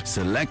 finalists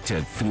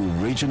selected through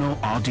regional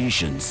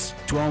auditions,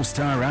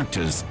 12-star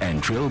actors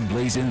and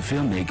trailblazing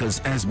filmmakers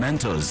as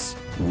mentors.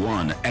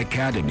 1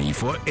 academy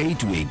for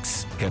 8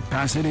 weeks,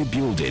 capacity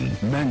building,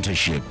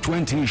 mentorship,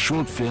 20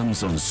 short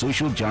films on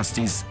social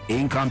justice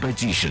in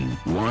competition,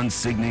 1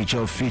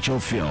 signature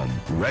feature film.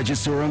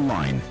 Register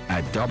online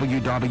at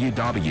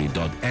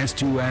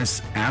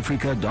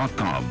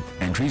www.s2safrica.com.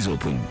 Entries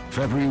open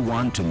February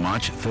 1 to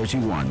March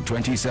 31,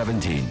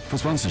 2017. For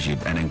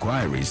sponsorship and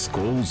inquiries,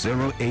 call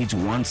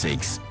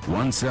 0816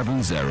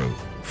 170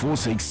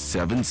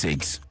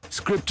 4676.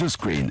 Script to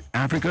Screen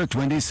Africa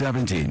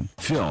 2017.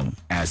 Film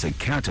as a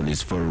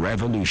catalyst for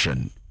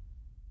revolution.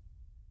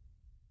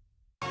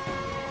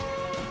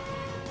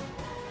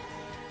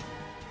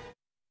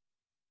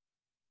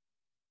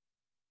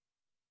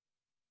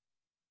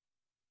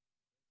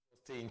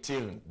 Stay in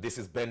tune. This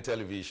is Ben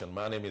Television.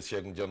 My name is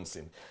Shegun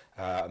Johnson.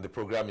 The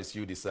program is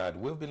You Decide.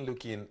 We've been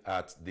looking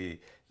at the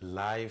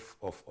life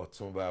of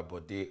Otunba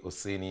Bode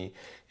Oseni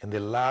in the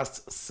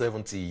last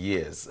 70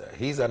 years.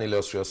 He's an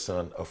illustrious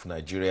son of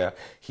Nigeria.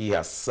 He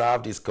has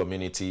served his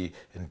community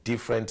in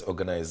different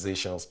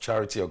organizations,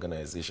 charity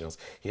organizations.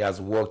 He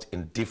has worked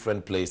in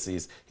different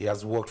places. He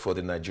has worked for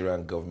the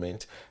Nigerian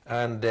government.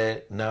 And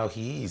now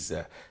he is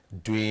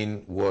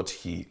doing what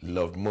he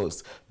loved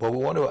most. But we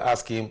want to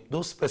ask him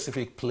those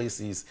specific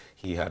places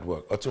he had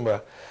worked.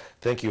 Otunba,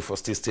 thank you for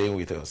still staying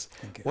with us.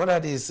 What are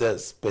these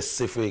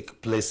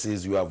specific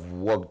places you have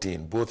worked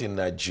in, both in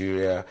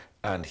Nigeria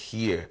and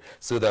here,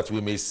 so that we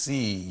may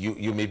see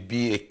you may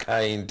be a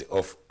kind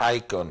of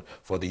icon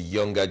for the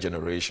younger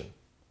generation?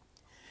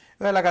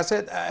 Well, like I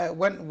said,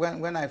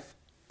 when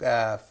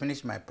I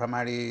finished my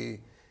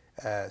primary,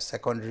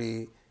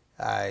 secondary,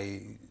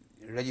 I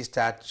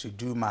registered to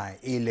do my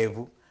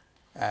A-level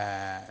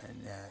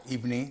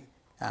evening.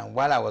 And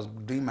while I was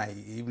doing my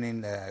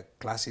evening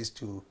classes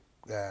to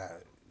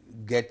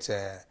get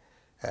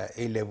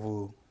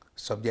A-level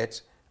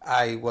subjects,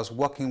 I was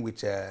working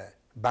with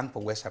Bank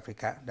for West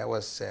Africa. That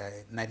was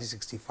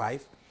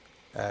 1965.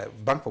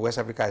 Bank for West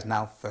Africa is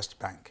now First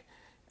Bank.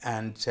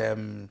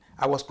 And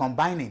I was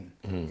combining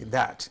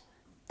that.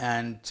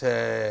 And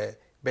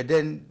but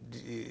then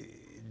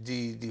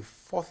the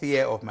fourth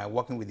year of my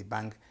working with the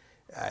bank,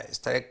 I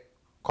started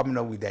coming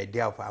up with the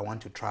idea of I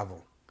want to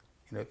travel.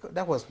 You know,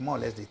 that was more or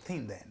less the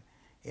thing then,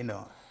 you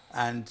know.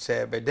 And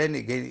but then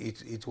again,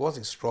 it was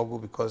a struggle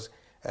because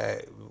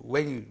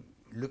when you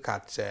look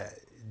at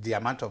the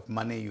amount of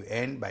money you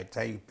earn by the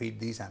time you pay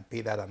this and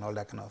pay that and all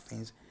that kind of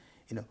things,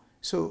 you know.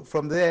 So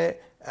from there,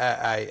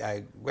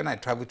 when I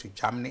traveled to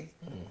Germany,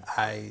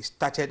 I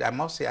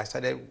must say I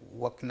started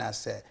working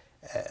as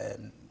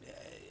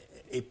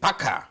a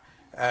packer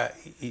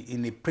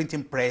in a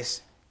printing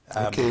press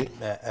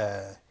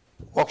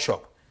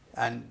workshop.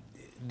 And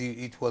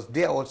it was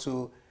there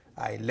also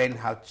I learned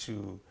how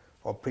to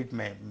operate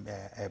my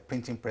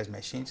printing press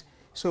machines.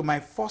 So my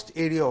first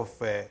area of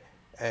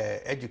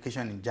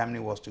education in Germany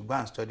was to go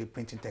and study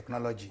printing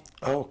technology.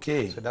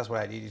 Okay. So that's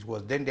what I did. It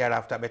was then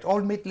thereafter. But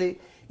ultimately,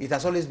 it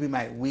has always been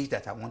my wish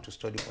that I want to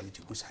study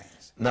political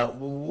science. Now,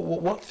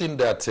 one thing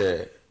that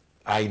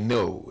I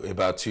know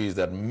about you is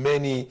that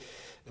many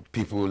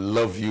people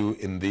love you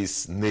in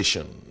this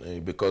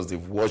nation because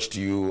they've watched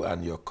you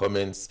and your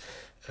comments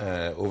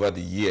over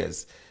the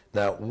years.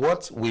 Now,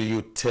 what will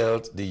you tell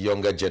the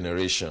younger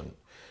generation?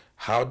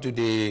 How do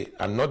they,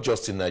 and not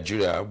just in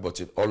Nigeria, but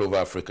in all over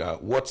Africa,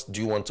 what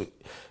do you want to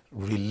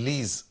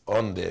release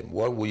on them?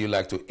 What would you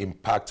like to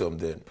impact on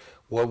them?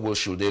 What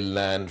should they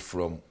learn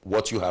from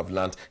what you have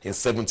learned in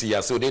 70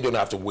 years so they don't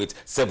have to wait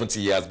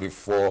 70 years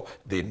before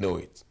they know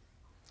it?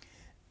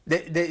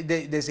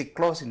 There's a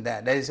clause in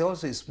that. There is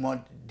also a small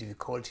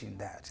difficulty in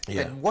that.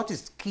 Yeah. But what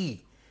is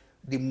key,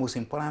 the most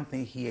important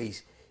thing here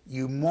is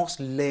you must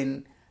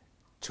learn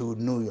to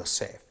know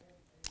yourself.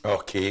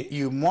 Okay.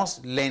 You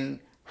must learn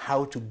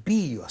how to be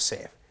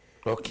yourself.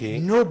 Okay.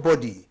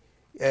 Nobody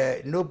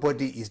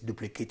is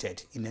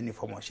duplicated in any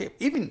form or shape.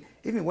 Even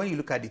when you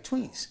look at the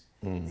twins,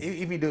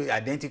 even though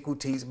identical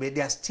twins, but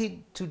they are still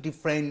two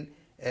different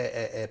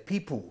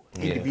people,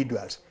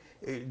 individuals.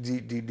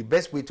 The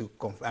best way to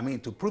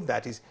prove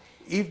that is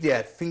if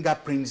their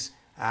fingerprints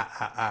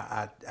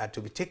are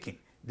to be taken,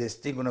 they're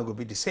still going to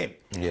be the same.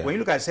 Yeah. When you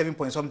look at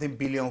 7-point-something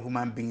billion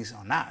human beings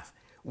on Earth,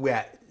 we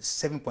are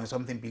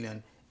 7-point-something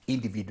billion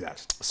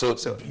individuals. So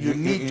you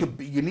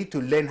need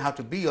to learn how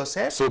to be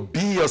yourself. So be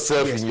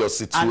yourself in your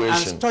situation. And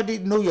study,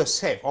 know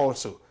yourself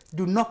also.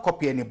 Do not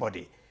copy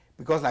anybody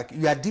because like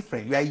you are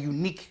different. You are a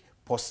unique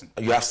person.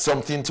 You have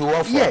something to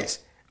offer. Yes.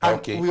 And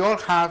okay. we all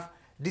have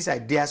these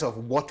ideas of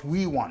what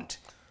we want.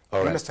 All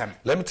right. Understand?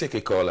 Let me take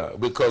a caller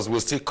because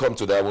we'll still come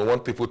to that. We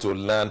want people to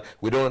learn.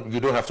 You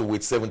don't have to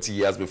wait 70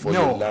 years before you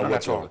learn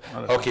what you want.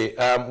 Okay.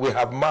 We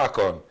have Mark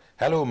on.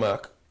 Hello,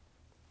 Mark.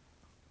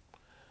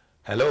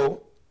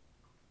 Hello.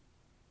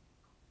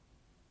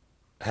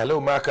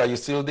 Hello, Mark. Are you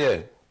still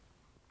there?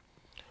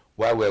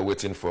 While we're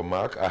waiting for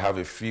Mark, I have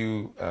a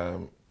few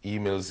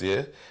emails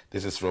here.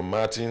 This is from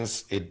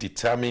Martins. A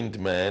determined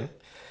man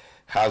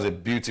has a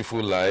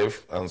beautiful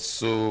life, and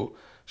so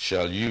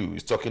shall you.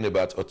 He's talking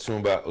about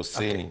Otunba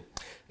Oseni. Okay.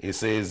 He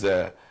says,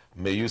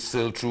 may you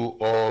sail through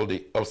all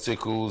the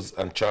obstacles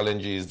and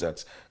challenges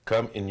that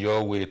come in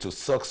your way to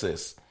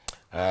success.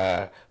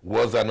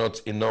 Words are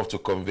not enough to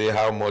convey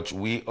how much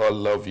we all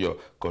love your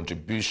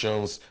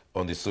contributions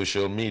on the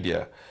social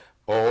media.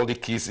 All the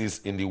kisses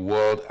in the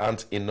world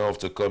aren't enough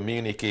to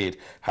communicate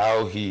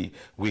how he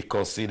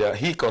consider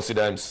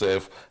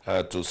himself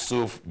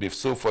to be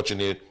so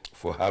fortunate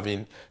for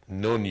having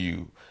known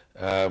you.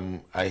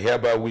 I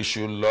hereby wish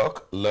you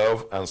luck,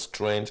 love, and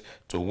strength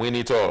to win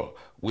it all.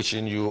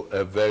 Wishing you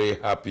a very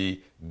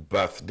happy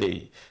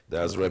birthday.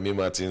 That's Remy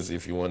Martins,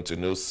 if you want to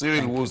know.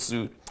 Cyril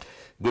Wusu,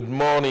 good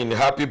morning.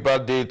 Happy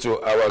birthday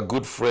to our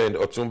good friend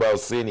Otunba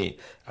Oseni.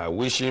 I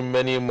wish him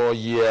many more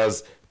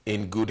years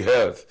in good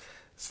health.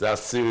 So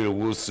that's Cyril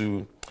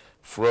Wusu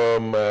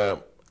from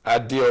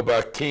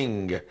Adioba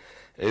King.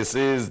 It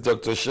says,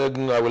 Dr.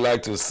 Shegun, I would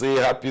like to say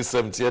happy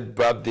 70th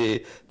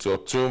birthday to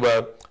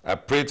Otunba. I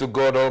pray to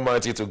God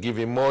Almighty to give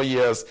him more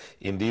years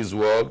in this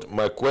world.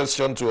 My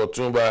question to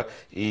Otunba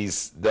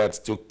is that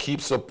to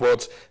keep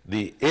support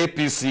the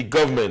APC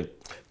government.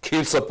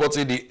 Keep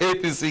supporting the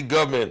APC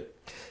government.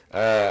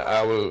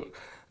 I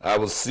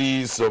will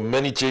see so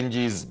many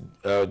changes.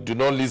 Do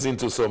not listen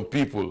to some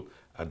people.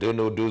 I don't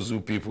know those who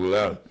people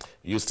are.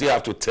 You still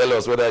have to tell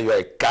us whether you are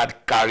a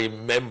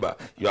card-carrying member.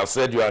 You have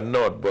said you are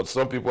not, but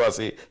some people are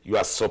saying you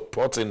are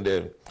supporting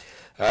them.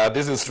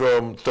 This is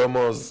from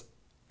Thomas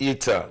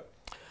Ita.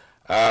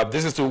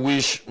 This is to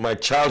wish my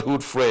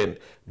childhood friend,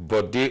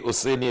 Bode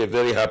Oseni, a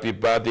very happy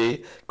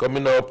birthday,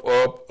 coming up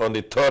on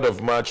the 3rd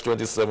of March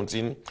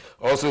 2017.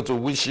 Also to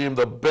wish him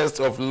the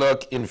best of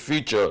luck in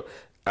future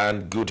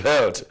and good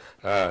health.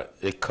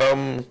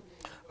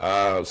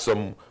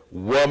 Some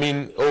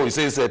warming, he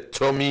says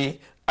Tommy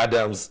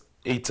Adams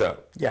Ita.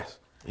 Yes.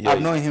 Yeah.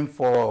 I've known him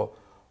for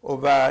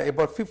over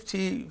about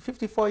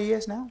 54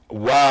 years now.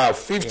 Wow,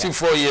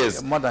 54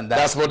 years. Yeah, more than that.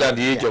 That's more than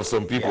the age of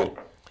some people.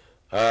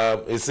 Yeah.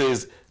 It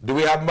says, do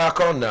we have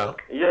Mark on now?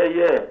 Yeah.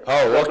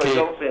 Oh, Dr. okay.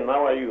 Johnson,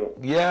 how are you?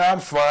 Yeah, I'm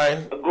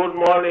fine. Good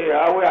morning.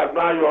 I will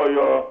admire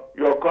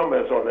your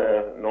comments on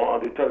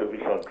the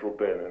television through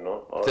Ben,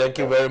 Thank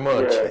you very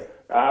much. Yeah.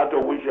 I have to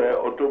wish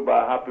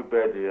Otunba a happy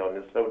birthday on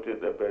his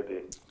 70th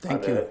birthday.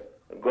 Thank you.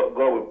 God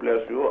will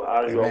bless you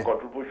and Amen. your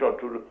contribution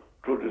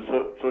to the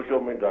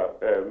social media,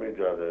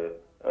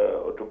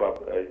 Otunba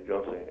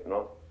Johnson,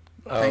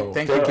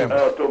 Thank you.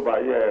 Otunba,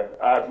 yeah.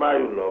 I admire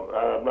you, love.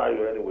 I admire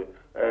you anyway.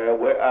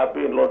 I've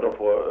been in London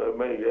for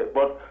many years,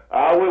 but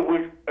I always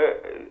wish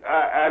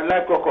I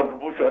like your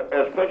contribution,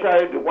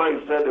 especially the one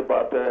you said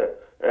about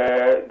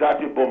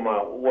Daddy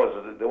Boma, was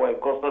the one in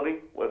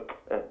custody?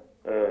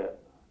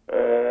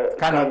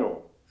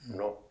 Kanu.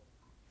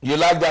 You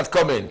like that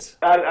comment?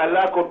 I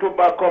like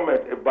Otunba's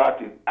comment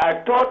about it.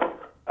 I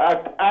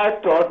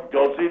thought,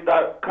 Josie,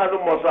 that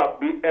Kanu must have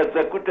been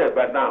executed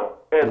by now.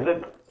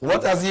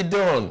 What has he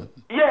done?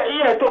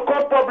 Yeah, to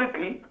come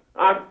publicly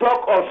and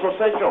talk of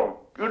succession.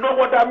 You know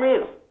what that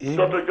means,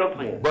 Dr.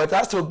 Johnson? But it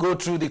has to go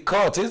through the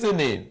court, isn't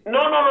it?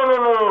 No.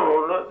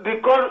 The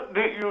court,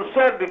 you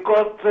said the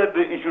court said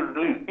it should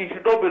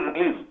not be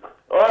released.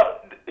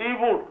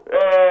 Even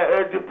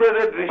the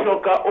president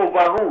decision can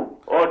overrule,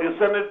 or the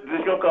Senate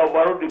decision can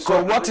overrule the court.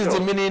 So what is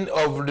the meaning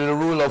of the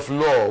rule of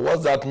law? What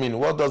does that mean?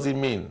 What does it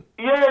mean?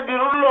 Yeah, the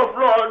rule of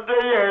law,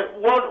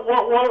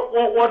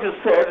 what is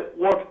said,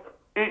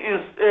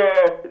 is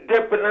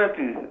death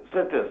penalty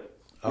sentence.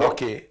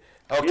 Okay.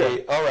 Okay,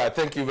 yeah. All right.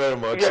 Thank you very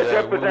much. Yeah,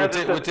 I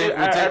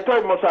thought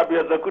it must have been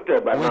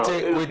executed by now.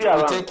 We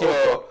take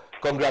your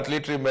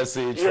congratulatory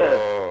message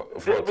for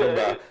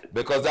Otunba,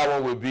 because that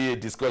one will be a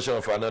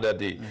discussion for another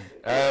day.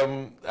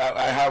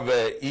 I have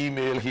an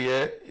email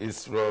here.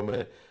 It's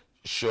from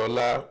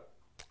Shola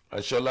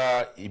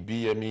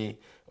Ibiemi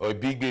or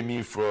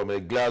Ibigbemi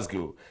from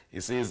Glasgow.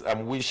 It says,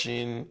 I'm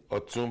wishing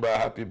Otunba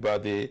happy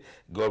birthday.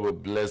 God will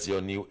bless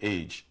your new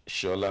age.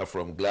 Shola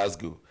from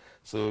Glasgow.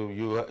 So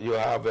you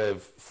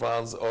have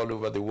fans all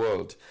over the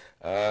world.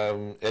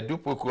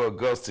 Edupuku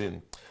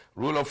Augustine,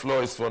 rule of law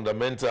is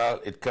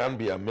fundamental. It can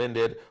be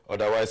amended,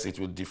 otherwise it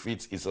will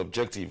defeat its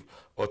objective.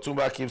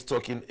 Otunba keeps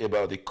talking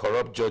about the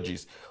corrupt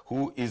judges.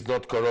 Who is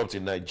not corrupt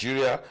in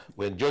Nigeria?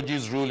 When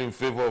judges rule in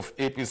favor of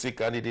APC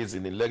candidates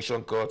in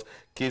election court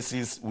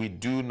cases, we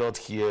do not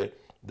hear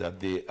that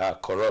they are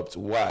corrupt.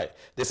 Why?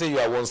 They say you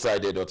are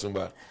one-sided,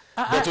 Otunba.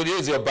 But today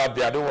is your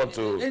birthday. I don't want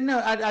to... No,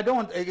 I don't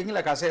want... Again,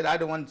 like I said, I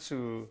don't want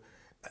to...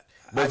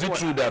 But is it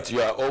true that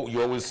you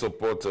always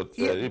supported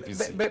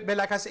APC? But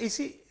like I said, you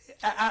see...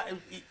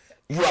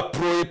 you are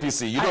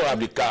pro-APC. You don't have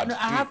the card. No,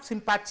 I have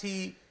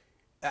sympathy.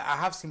 I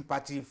have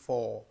sympathy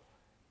for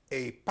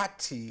a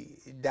party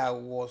that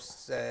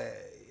was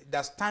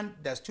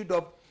that stood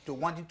up to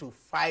wanting to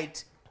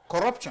fight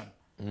corruption.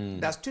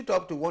 That stood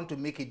up to want to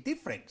make a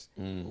difference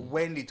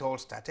when it all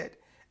started.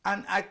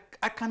 And I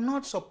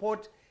cannot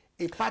support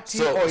a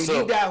party or a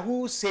leader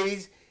who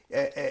says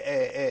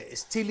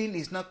stealing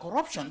is not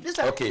corruption. These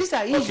are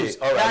issues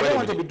all right, that I don't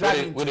want to be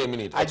dragging. Wait a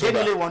minute. I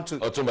genuinely want to.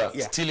 Otunba,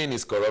 stealing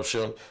is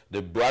corruption.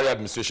 The Buhari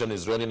administration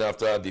is running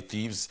after the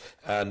thieves.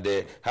 And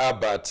how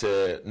about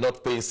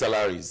not paying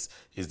salaries?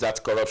 Is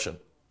that corruption?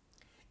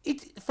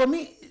 For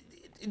me,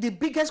 the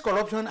biggest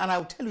corruption, and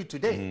I'll tell you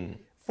today,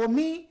 for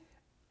me,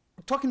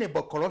 talking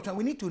about corruption,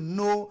 we need to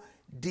know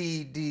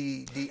the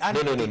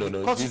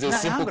No. It's a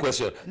simple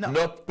question.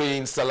 Not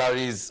paying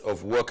salaries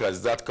of workers,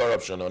 is that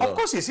corruption or not? Of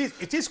course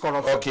it is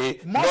corruption.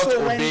 Okay. Not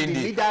obeying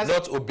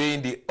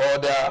the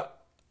order,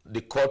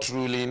 the court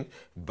ruling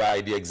by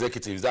the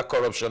executive, is that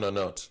corruption or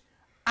not?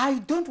 I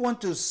don't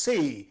want to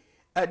say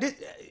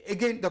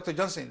again, Dr.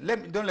 Johnson,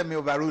 don't let me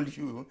overrule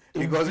you,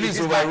 because please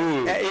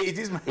overrule.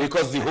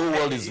 Because the whole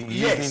world is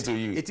listening to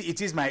you.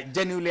 It is my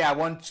genuinely. I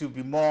want to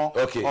be more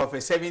of a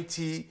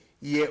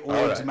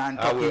 70-year-old man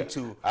talking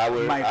to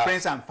my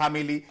friends and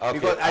family,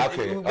 because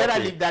we better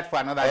leave that for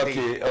another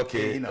day.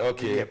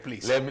 Okay,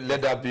 please.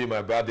 Let that be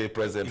my birthday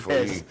present for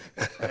you.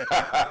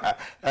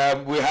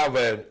 We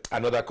have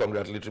another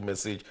congratulatory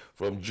message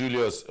from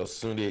Julius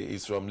Osunde.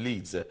 He's from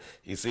Leeds.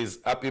 He says,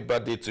 happy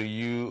birthday to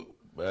you,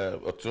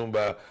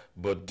 Otunba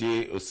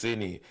Bode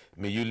Oseni.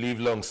 May you live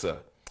long, sir.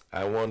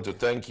 I want to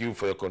thank you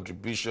for your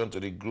contribution to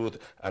the growth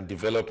and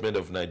development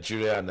of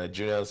Nigeria and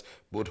Nigerians,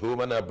 both home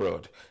and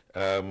abroad.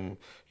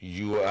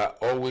 You are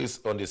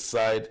always on the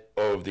side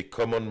of the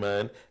common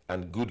man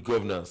and good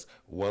governance.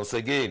 Once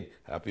again,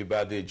 happy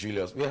birthday,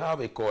 Julius. We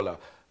have a caller,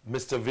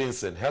 Mr.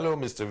 Vincent. Hello,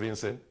 Mr.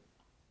 Vincent.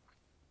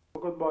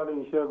 Good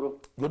morning,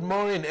 Shego. Good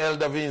morning,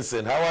 Elder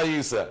Vincent. How are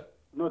you, sir?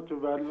 Not too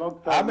bad. Long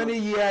time. How many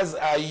years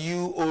are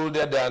you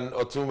older than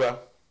Otunba?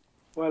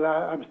 Well,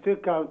 I'm still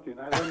counting.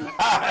 I don't know.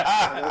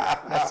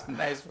 That's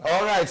nice.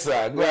 All right,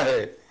 sir. Go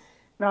ahead.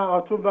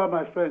 Now, Otunba,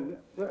 my friend,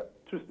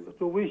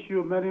 to wish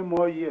you many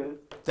more years.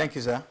 Thank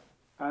you, sir.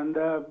 And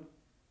as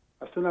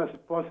soon as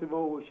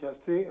possible, we shall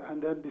see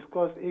and then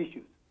discuss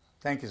issues.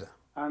 Thank you, sir.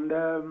 And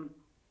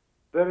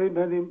very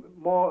many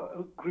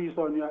more grease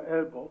on your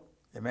elbow.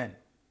 Amen.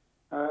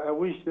 I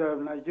wish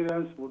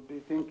Nigerians would be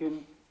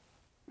thinking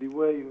the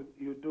way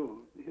you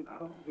do,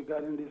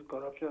 regarding this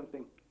corruption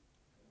thing.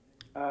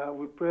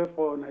 We pray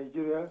for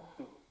Nigeria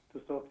to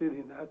succeed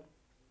in that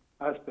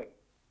aspect.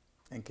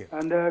 Thank you.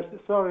 And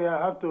sorry,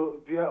 I have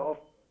to veer off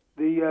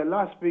the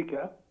last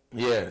speaker.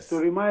 Yes. To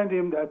remind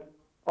him that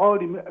all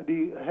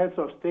the heads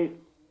of state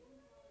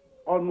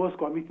almost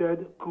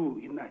committed coup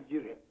in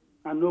Nigeria,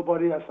 and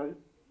nobody has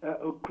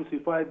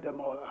crucified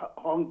them or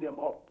hung them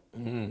up.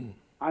 Mm.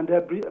 And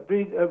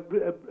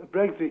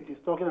Brexit is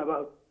talking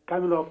about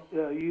coming off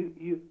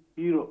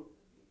Europe.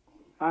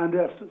 And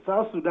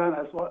South Sudan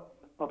has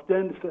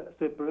obtained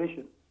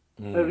separation.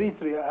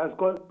 Eritrea has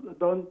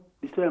done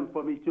the same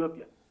from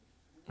Ethiopia.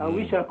 I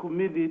wish I could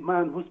meet the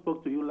man who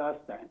spoke to you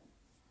last time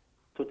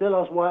to tell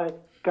us why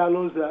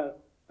Carlos'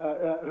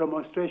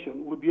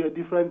 remonstration would be a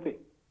different thing.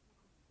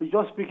 He's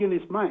just speaking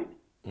his mind.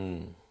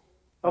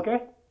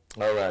 Okay?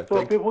 All right.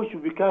 So people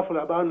should be careful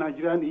about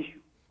Nigerian issue.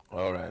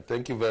 All right.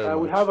 Thank you very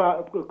much. We have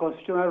a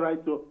constitutional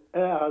right to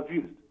air our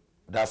views.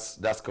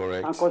 That's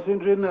correct. And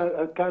considering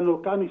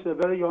Kanu is a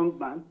very young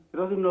man, he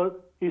doesn't know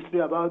history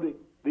about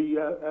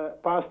the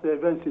past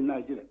events in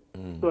Nigeria.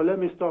 So let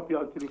me stop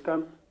you until you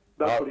come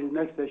back for the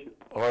next session.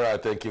 All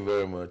right, thank you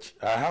very much.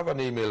 I have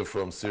an email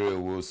from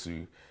Cyril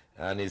Wosu,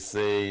 and he's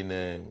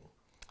saying,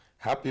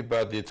 happy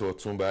birthday to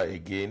Otunba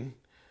again.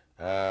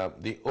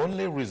 The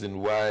only reason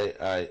why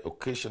I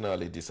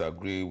occasionally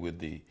disagree with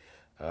the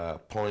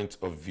point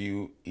of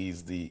view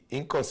is the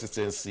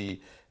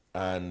inconsistency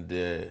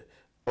and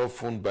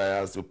often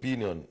biased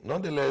opinion.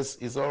 Nonetheless,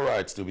 it's all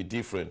right to be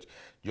different.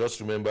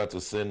 Just remember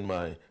to send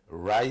my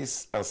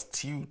rice and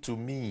stew to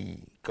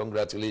me.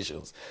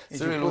 Congratulations.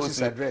 Cyril post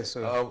his address.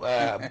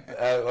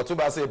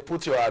 Otunba said,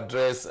 put your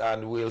address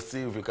and we'll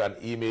see if we can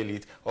email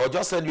it. Or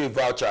just send you a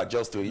voucher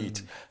just to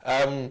eat.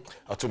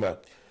 Otunba,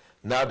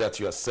 now that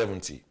you are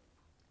 70,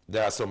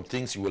 there are some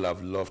things you will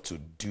have loved to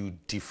do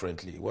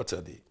differently. What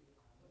are they?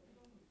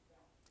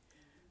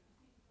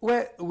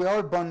 Well, we're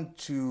all born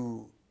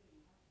to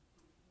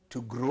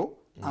grow.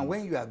 And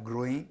when you are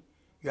growing,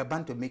 you are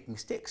bound to make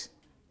mistakes.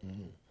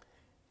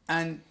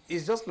 And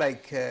it's just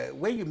like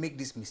when you make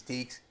these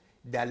mistakes,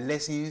 there are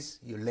lessons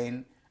you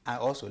learn and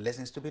also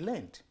lessons to be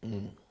learned.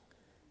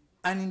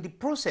 And in the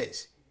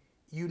process,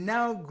 you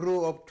now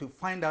grow up to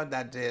find out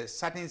that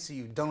certain things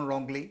you've done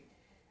wrongly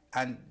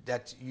and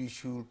that you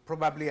should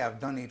probably have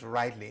done it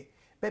rightly.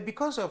 But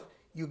because of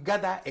you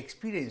gather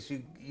experience,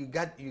 you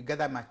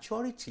gather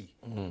maturity.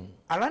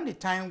 Around the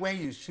time when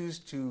you choose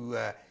to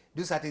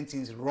do certain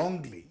things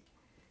wrongly,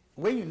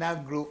 when you now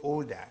grow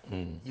older,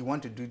 you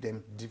want to do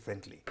them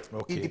differently.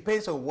 Okay. It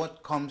depends on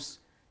what comes.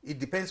 It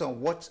depends on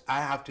what I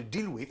have to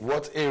deal with.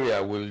 What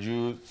area will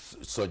you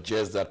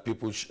suggest that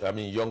people,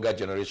 younger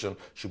generation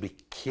should be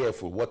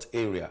careful? What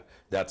area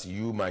that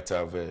you might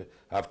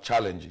have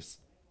challenges?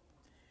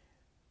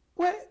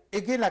 Well,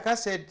 again, like I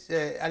said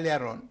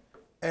earlier on,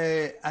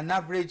 an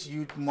average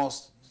youth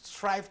must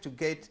strive to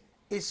get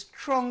a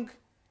strong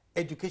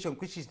education,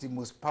 which is the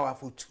most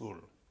powerful tool.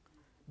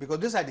 Because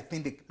those are the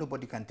things that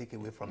nobody can take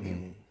away from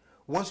you.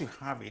 Once you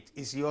have it,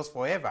 it's yours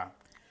forever.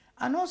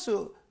 And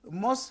also,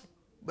 must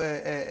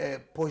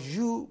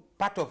pursue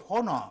part of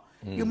honor.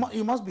 You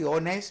must be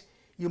honest.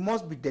 You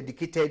must be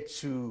dedicated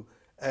to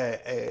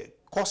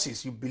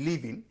causes you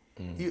believe in.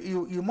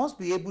 You must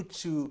be able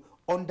to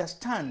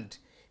understand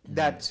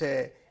that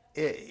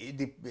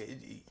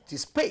the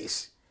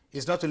space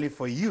is not only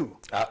for you.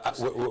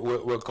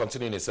 We'll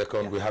continue in a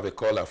second. We have a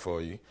caller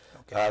for you.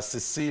 Okay.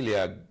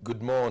 Cecilia,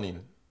 good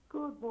morning.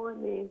 Good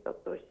morning,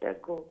 Dr.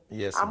 Shego.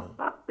 Yes, I'm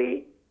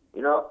happy.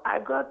 You know, I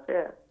got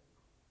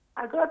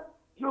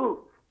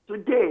through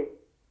today.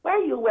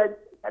 When you were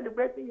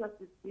celebrating your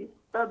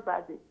 63rd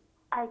birthday,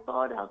 I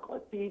thought I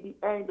got to the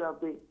end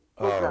of the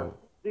program.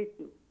 Greet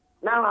you.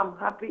 Now I'm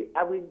happy.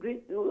 I will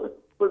greet you.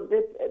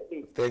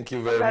 Thank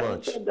you very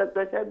much.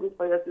 Dr. Shego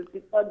for your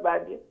 63rd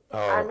birthday.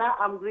 And now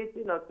I'm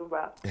greeting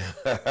Otunba.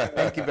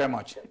 Thank you very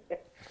much.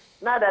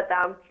 Now that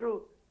I'm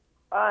through,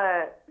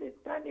 please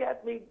kindly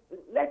help me.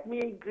 Let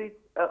me greet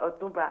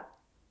Otunba.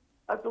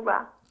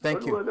 Otunba.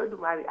 Thank you.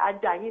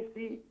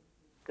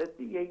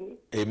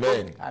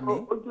 Amen.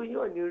 Àmín. Ojú yín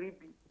ò ní rí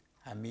bí.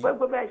 Àmín.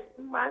 Gbogbo bẹ́ẹ̀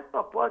ṣe máa ń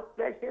support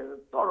bẹ́ẹ̀ ṣe ń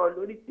sọ̀rọ̀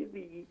lórí TV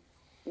yìí.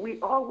 We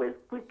always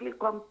quickly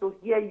come to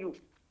hear you.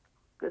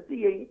 Kò sí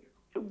yẹn.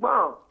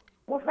 Ṣùgbọ́n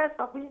mo fẹ́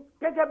sọ fún yín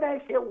gẹ́gẹ́ bẹ́ẹ̀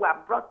ṣe wà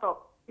brought up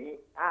ní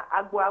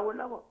agbo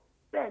Awólọ́wọ̀.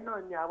 Bẹ́ẹ̀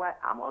náà ni àwa.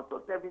 I'm also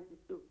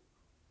 72.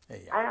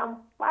 I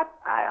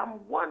am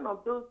one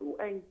of those who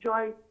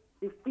enjoy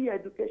the free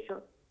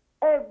education.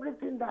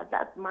 Everything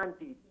that man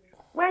did.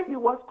 When he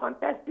was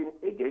contesting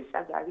against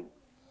Shagari,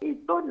 he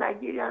told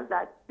Nigerians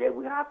that they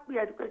will have free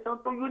education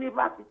to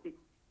university.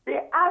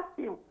 They asked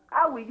him,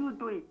 how will you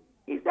do it?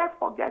 He said,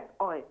 forget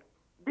oil.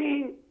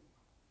 The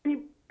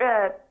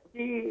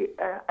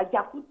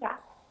Ajakuta,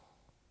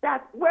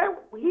 that when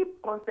we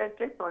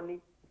concentrate on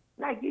it,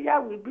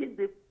 Nigeria will be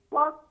the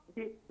first,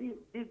 the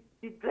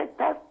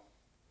greatest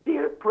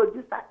steel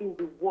producer in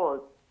the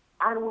world,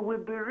 and we will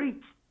be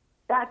rich.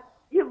 That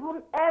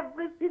even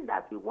everything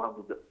that we want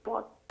will be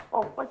bought.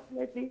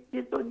 Unfortunately,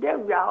 today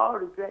we are all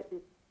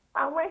regretting.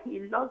 And when he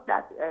lost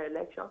that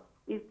election,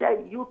 he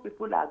said, you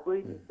people are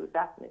going into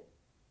darkness.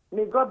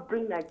 May God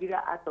bring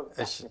Nigeria out of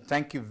darkness.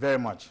 Thank you very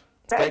much.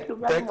 Thank you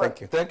very much.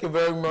 Thank you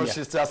very much,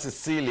 Sister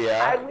Cecilia.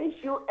 I wish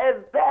you a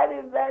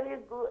very, very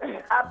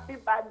good, happy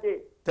birthday.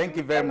 Thank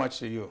you very much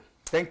to you.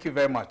 Thank you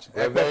very much.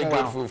 We're very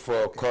grateful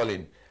for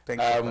calling. Thank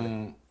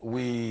you.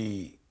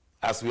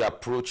 As we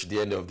approach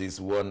the end of this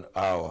 1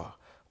 hour,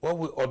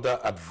 what other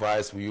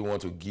advice will you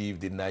want to give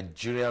the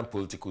Nigerian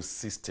political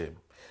system?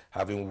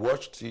 Having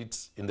watched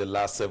it in the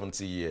last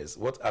 70 years,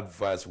 what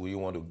advice will you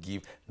want to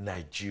give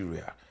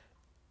Nigeria?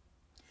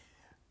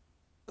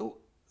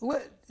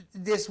 Well,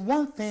 there's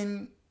one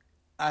thing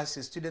as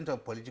a student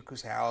of political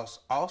science,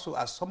 also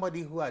as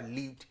somebody who had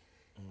lived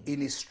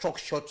in a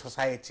structured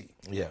society.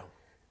 Yeah.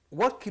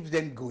 What keeps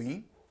them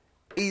going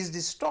is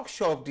the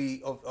structure of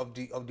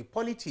the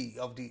polity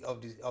of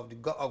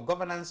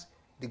governance,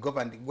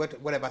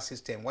 whatever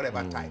system,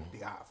 whatever type they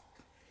have.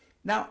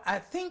 Now, I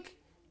think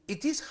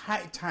it is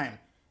high time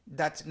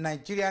that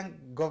Nigerian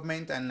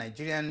government and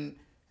Nigerian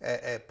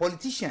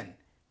politicians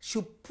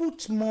should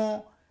put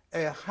more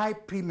high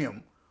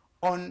premium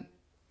on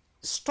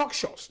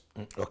structures,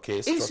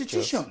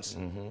 institutions.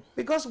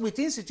 Because with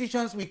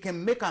institutions we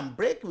can make and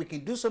break, we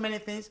can do so many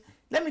things.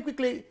 Let me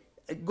quickly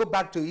go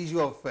back to the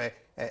issue of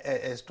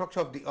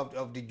structure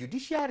of the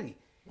judiciary.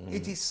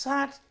 It is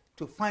sad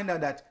to find out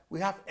that we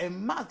have a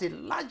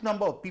large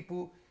number of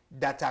people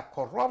that are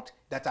corrupt,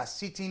 that are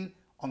sitting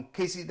on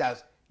cases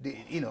that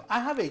I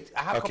have a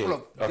couple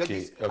of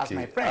judges as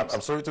my friends.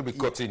 I'm sorry to be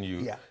cutting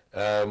you.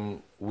 Yeah.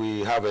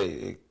 We have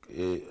an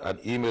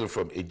email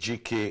from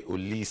Ejike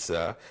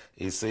Olisa.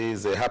 He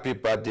says, happy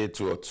birthday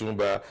to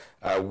Otunba.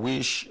 I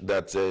wish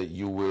that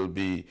you will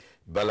be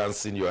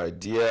balancing your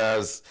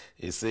ideas.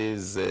 He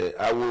says,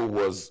 I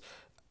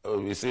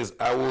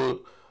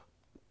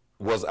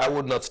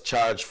would not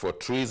charged for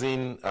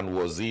treason, and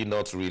was he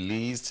not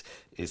released?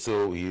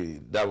 So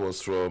that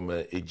was from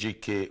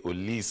Ejike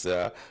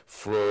Olisa.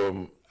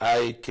 From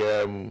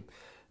Ikem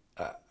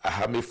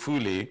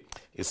Ahamefule,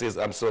 he says,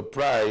 I'm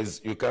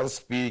surprised you can't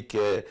speak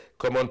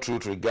common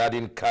truth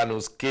regarding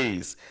Kanu's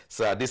case.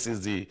 Sir, this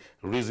is the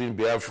reason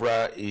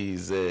Biafra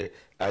is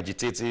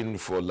agitating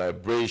for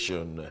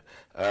liberation.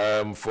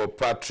 For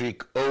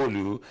Patrick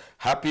Olu,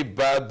 happy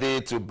birthday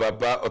to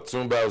Baba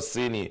Otunba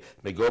Oseni.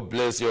 May God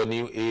bless your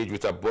new age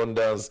with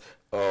abundance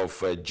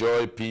of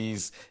joy,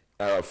 peace,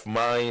 of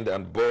mind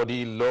and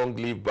body. Long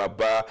live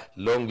Baba,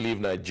 long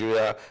live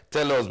Nigeria.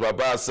 Tell us,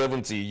 Baba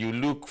 70, you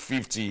look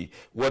 50.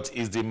 What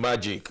is the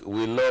magic?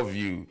 We love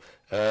you.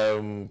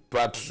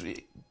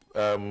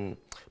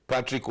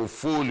 Patrick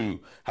Ofolu,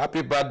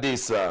 happy birthday,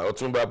 sir.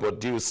 Otunba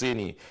Bodi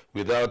Oseni,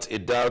 without a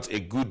doubt,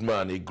 a good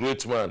man, a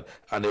great man,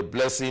 and a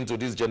blessing to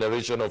this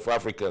generation of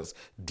Africans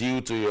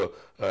due to your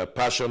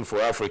passion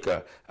for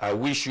Africa. I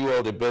wish you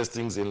all the best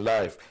things in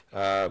life.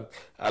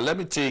 Let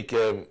me take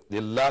the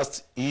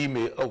last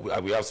email. Oh,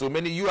 we have so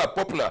many. You are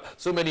popular,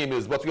 so many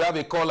emails, but we have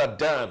a caller,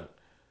 Dan.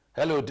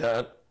 Hello,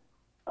 Dan.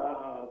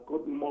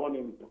 Good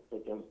morning,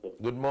 Dr. Johnson.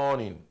 Good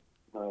morning.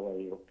 How are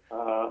you?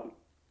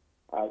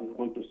 I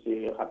want to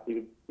say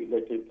happy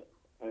belated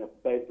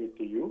birthday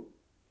to you.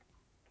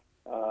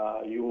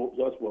 You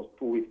just was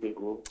 2 weeks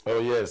ago. Oh,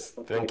 yes.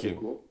 Thank you.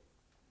 Ago.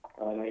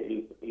 And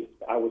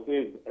I would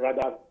say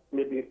rather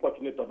maybe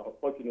fortunate or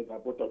unfortunate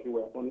that both of you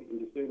were born in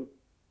the same,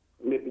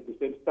 maybe the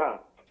same star.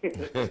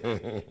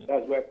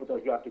 That's why both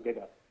of you are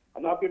together.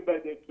 And happy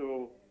birthday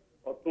to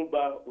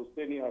Otunba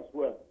Oseni as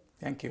well.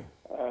 Thank you.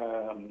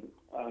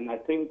 And I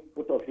think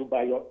both of you,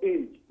 by your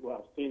age, you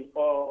have seen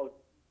all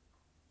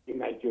in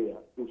Nigeria.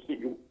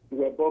 You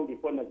were born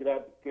before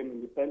Nigeria became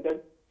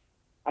independent.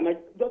 And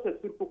just a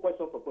simple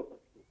question for both of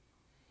you.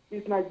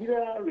 Is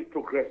Nigeria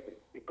retrogressing?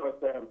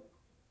 Because a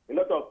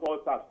lot of us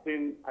have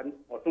seen, and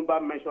Otunba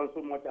mentioned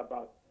so much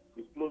about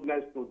his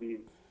closeness to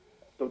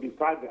the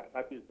father,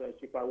 that is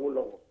Chifa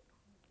Wolowo.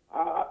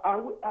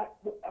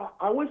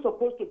 Are we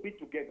supposed to be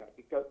together?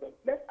 Because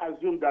let's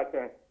assume that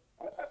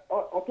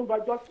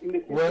Otunba, just in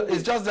the Well,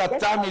 it's just that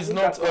time is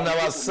not on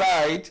our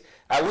side.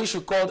 I wish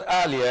you called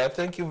earlier.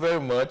 Thank you very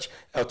much,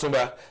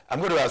 Otunba. I'm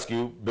going to ask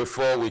you,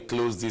 before we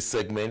close this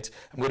segment,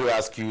 I'm going to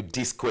ask you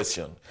this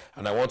question.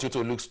 And I want you to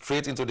look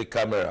straight into the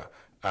camera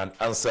and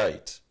answer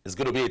it. It's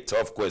going to be a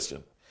tough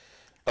question.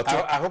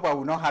 I hope I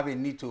will not have a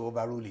need to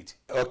overrule it.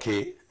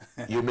 Okay.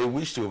 You may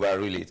wish to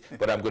overrule it,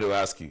 but I'm going to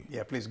ask you.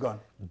 Yeah, please go on.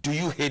 Do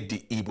you hate the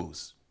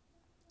Igbos?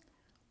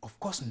 Of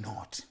course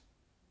not.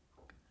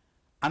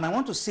 And I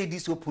want to say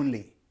this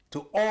openly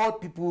to all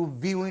people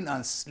viewing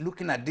and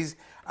looking at this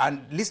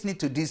and listening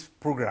to this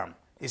program.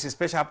 It's a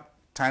special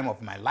time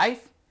of my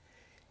life.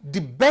 The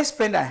best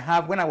friend I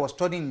have when I was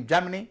studying in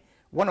Germany,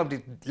 one of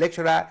the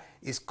lecturers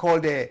is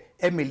called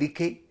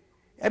Emelike.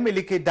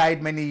 Emelike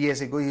died many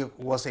years ago. He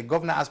was a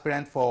governor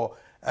aspirant for,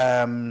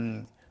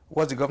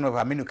 was the governor of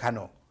Aminu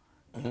Kano.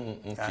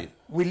 Okay.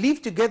 We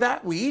live together,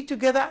 we eat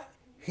together.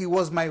 He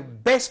was my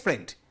best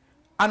friend.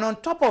 And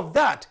on top of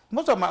that,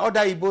 most of my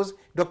other Igbos,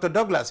 Dr.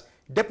 Douglas,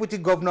 deputy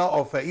governor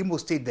of Imo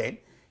State then,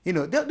 you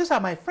know, those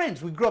are my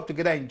friends. We grew up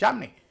together in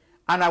Germany.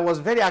 And I was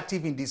very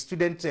active in the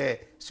student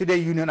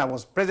union. I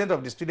was president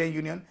of the student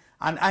union.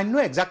 And I know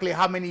exactly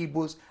how many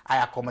Igbos I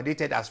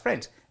accommodated as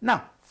friends.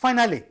 Now,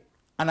 finally,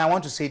 and I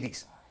want to say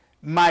this,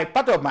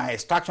 part of my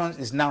extractions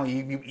is now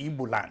in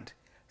Igbo land,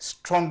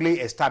 strongly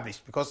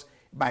established, because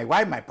my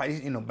wife, my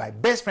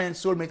best friend,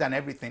 soulmate, and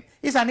everything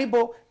is an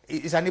Igbo.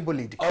 Is an Igbo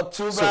lady.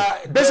 Otunba, so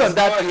based on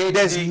that,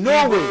 there's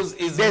no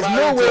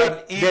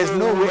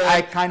way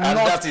I cannot. And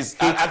that is,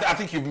 I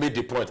think you've made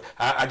the point.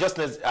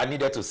 I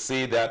needed to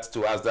say that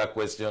to ask that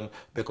question,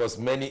 because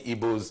many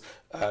Igbos,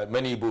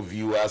 many Igbo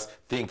viewers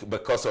think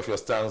because of your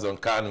stance on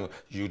Kanu,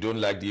 you don't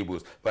like the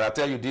Igbos. But I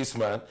tell you, this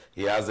man,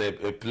 he has a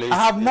place.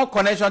 I have more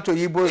connection to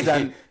Igbos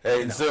than.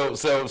 So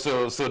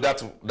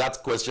that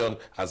question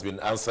has been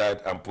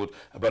answered and put.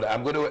 But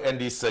I'm going to end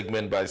this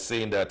segment by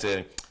saying that.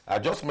 I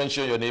just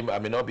mentioned your name. I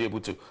may not be able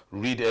to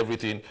read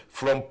everything.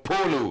 From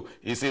Polo,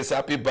 he says,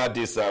 happy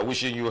birthday, sir.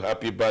 Wishing you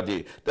happy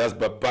birthday. That's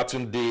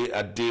Babatunde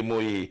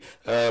Ademoye.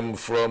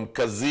 From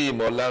Kazim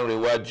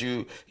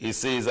Olanrewaju, he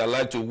says, I'd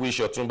like to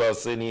wish Otunba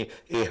Oseni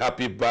a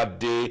happy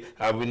birthday.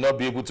 I will not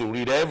be able to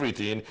read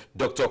everything.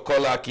 Dr.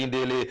 Kola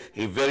Kindele,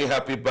 a very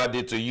happy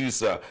birthday to you,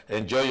 sir.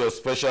 Enjoy your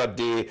special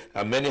day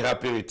and many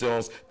happy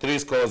returns. 3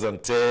 scores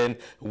and 10.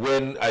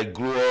 When I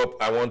grow up,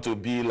 I want to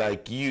be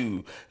like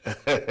you.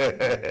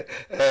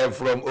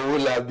 From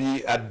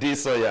Owolabi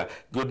Adesoya.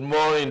 Good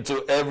morning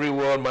to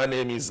everyone. My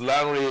name is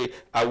Lanre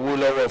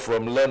Awolowo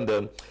from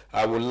London.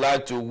 I would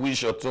like to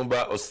wish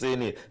Otunba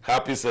Oseni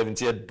happy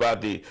 70th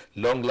birthday,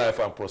 long life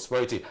and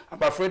prosperity.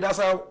 I'm afraid that's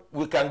how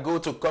we can go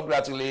to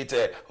congratulate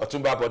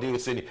Otunba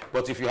Oseni.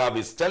 But if you have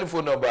his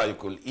telephone number, you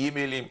could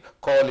email him,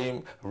 call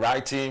him,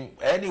 write him,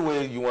 any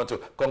way you want to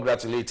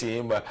congratulate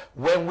him.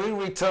 When we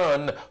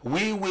return,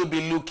 we will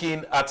be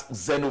looking at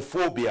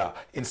xenophobia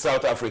in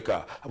South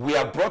Africa. We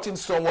have brought in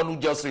someone who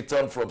just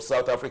returned from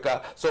South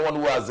Africa, someone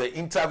who has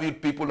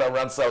interviewed people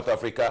around South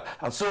Africa.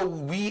 And so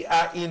we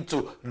are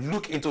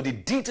look into the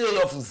details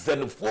of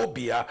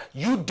xenophobia.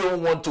 You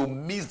don't want to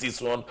miss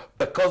this one,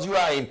 because you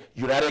are in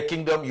United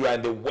Kingdom, you are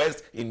in the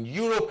West, in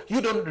Europe.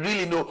 You don't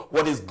really know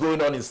what is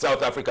going on in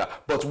South Africa.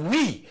 But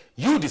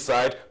you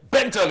decide.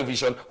 Ben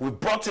Television, we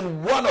brought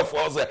in one of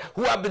us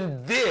who have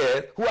been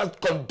there, who has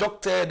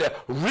conducted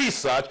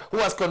research, who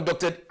has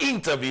conducted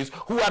interviews,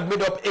 who had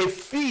made up a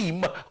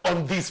theme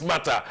on this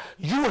matter.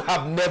 You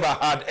have never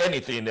heard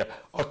anything.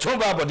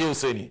 Otunba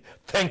Oseni,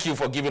 thank you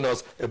for giving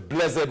us a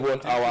blessed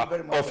 1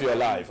 hour of your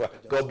life.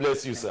 God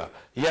bless you, sir.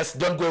 Yes,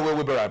 don't go away.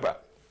 We'll be right back.